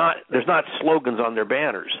 There's not slogans on their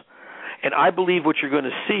banners. And I believe what you're going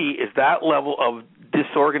to see is that level of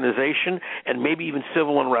disorganization and maybe even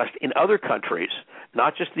civil unrest in other countries,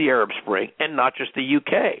 not just the Arab Spring and not just the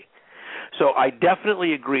UK. So I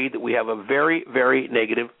definitely agree that we have a very, very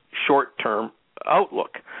negative short-term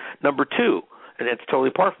outlook. Number two, and that's totally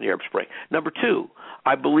apart from the Arab Spring. Number two,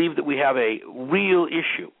 I believe that we have a real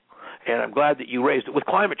issue, and I'm glad that you raised it, with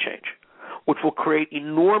climate change, which will create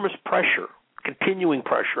enormous pressure, continuing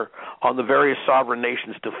pressure on the various sovereign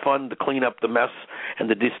nations to fund to clean up the mess and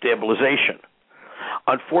the destabilization.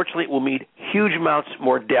 Unfortunately, it will mean huge amounts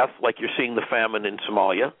more death, like you're seeing the famine in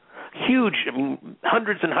Somalia. Huge,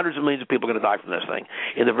 hundreds and hundreds of millions of people are going to die from this thing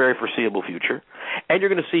in the very foreseeable future. And you're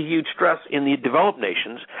going to see huge stress in the developed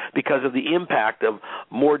nations because of the impact of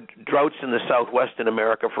more droughts in the southwest in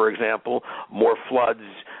America, for example, more floods.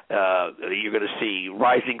 You're going to see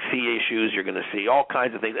rising sea issues. You're going to see all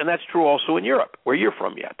kinds of things. And that's true also in Europe, where you're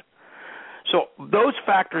from yet. So those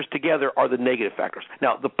factors together are the negative factors.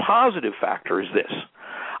 Now, the positive factor is this.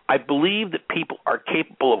 I believe that people are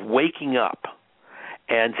capable of waking up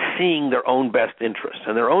and seeing their own best interests.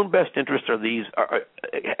 And their own best interests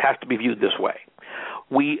has to be viewed this way.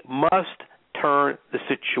 We must turn the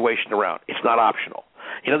situation around. It's not optional.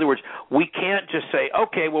 In other words, we can't just say,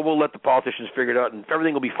 okay, well, we'll let the politicians figure it out and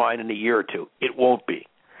everything will be fine in a year or two. It won't be.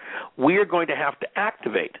 We are going to have to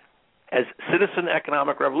activate as citizen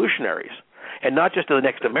economic revolutionaries, and not just the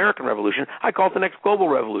next American revolution. I call it the next global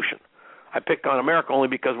revolution. I picked on America only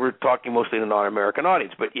because we're talking mostly to a non-American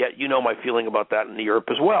audience, but yet you know my feeling about that in Europe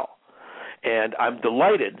as well. And I'm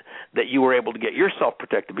delighted that you were able to get yourself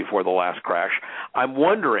protected before the last crash. I'm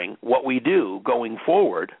wondering what we do going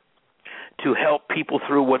forward to help people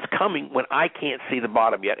through what's coming when I can't see the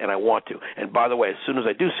bottom yet, and I want to. And by the way, as soon as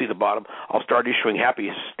I do see the bottom, I'll start issuing happy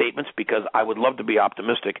statements because I would love to be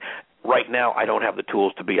optimistic. Right now, I don't have the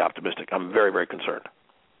tools to be optimistic. I'm very, very concerned.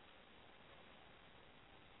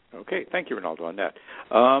 Okay, thank you, Rinaldo, on that.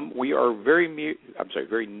 We are very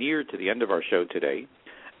near to the end of our show today.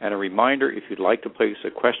 And a reminder, if you'd like to place a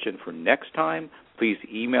question for next time, please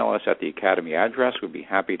email us at the Academy address. We'd be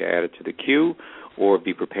happy to add it to the queue or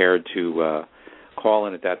be prepared to call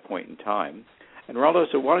in at that point in time. And Rinaldo,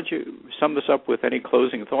 so why don't you sum this up with any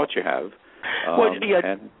closing thoughts you have?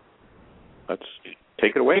 And let's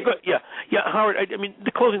take it away. Yeah, Howard. I mean,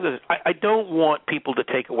 the closing of this. I don't want people to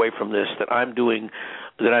take away from this that I'm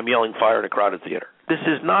yelling fire in a crowded theater. This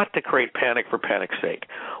is not to create panic for panic's sake.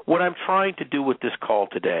 What I'm trying to do with this call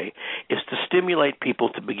today is to stimulate people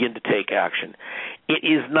to begin to take action. It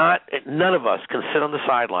is not. None of us can sit on the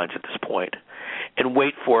sidelines at this point and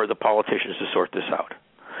wait for the politicians to sort this out.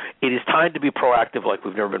 It is time to be proactive like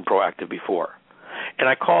we've never been proactive before. And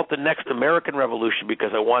I call it the next American revolution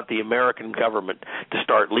because I want the American government to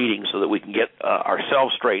start leading so that we can get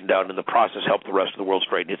ourselves straightened out and in the process help the rest of the world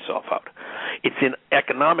straighten itself out. It's in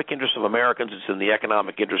economic interest of Americans. It's in the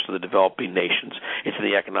economic interest of the developing nations. It's in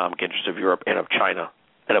the economic interest of Europe and of China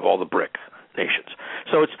and of all the BRIC nations.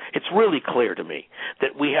 So it's really clear to me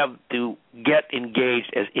that we have to get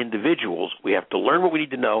engaged as individuals. We have to learn what we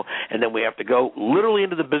need to know, and then we have to go literally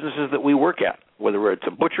into the businesses that we work at, whether it's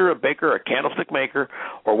a butcher, a baker, a candlestick maker,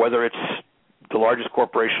 or whether it's the largest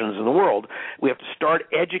corporations in the world. We have to start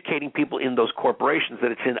educating people in those corporations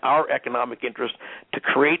that it's in our economic interest to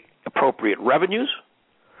create appropriate revenues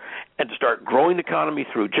and to start growing the economy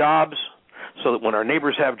through jobs, so that when our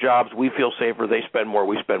neighbors have jobs, we feel safer, they spend more,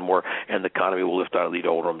 we spend more, and the economy will lift out of the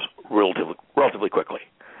doldrums relatively quickly.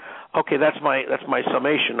 Okay, that's my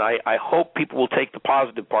summation. I hope people will take the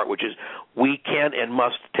positive part, which is we can and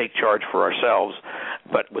must take charge for ourselves.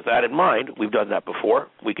 But with that in mind, we've done that before.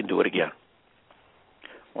 We can do it again.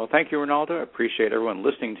 Well, thank you, Rinaldo. I appreciate everyone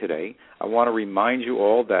listening today. I want to remind you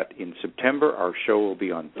all that in September, our show will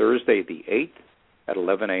be on Thursday the 8th at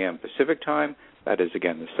 11 a.m. Pacific time. That is,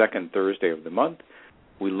 again, the second Thursday of the month.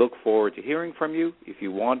 We look forward to hearing from you. If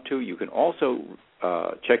you want to, you can also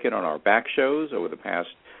check in on our back shows over the past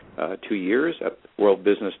 2 years at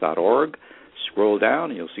worldbusiness.org. Scroll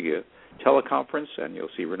down and you'll see a teleconference and you'll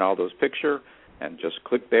see Rinaldo's picture, and just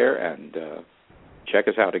click there and check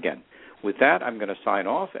us out again. With that, I'm going to sign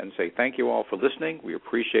off and say thank you all for listening. We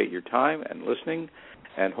appreciate your time and listening,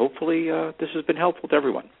 and hopefully this has been helpful to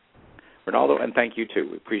everyone. Rinaldo, and thank you too.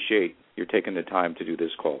 We appreciate you taking the time to do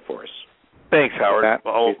this call for us. Thanks, Howard. That,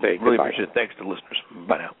 really appreciate it. Thanks to the listeners.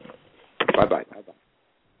 Bye now. Bye-bye.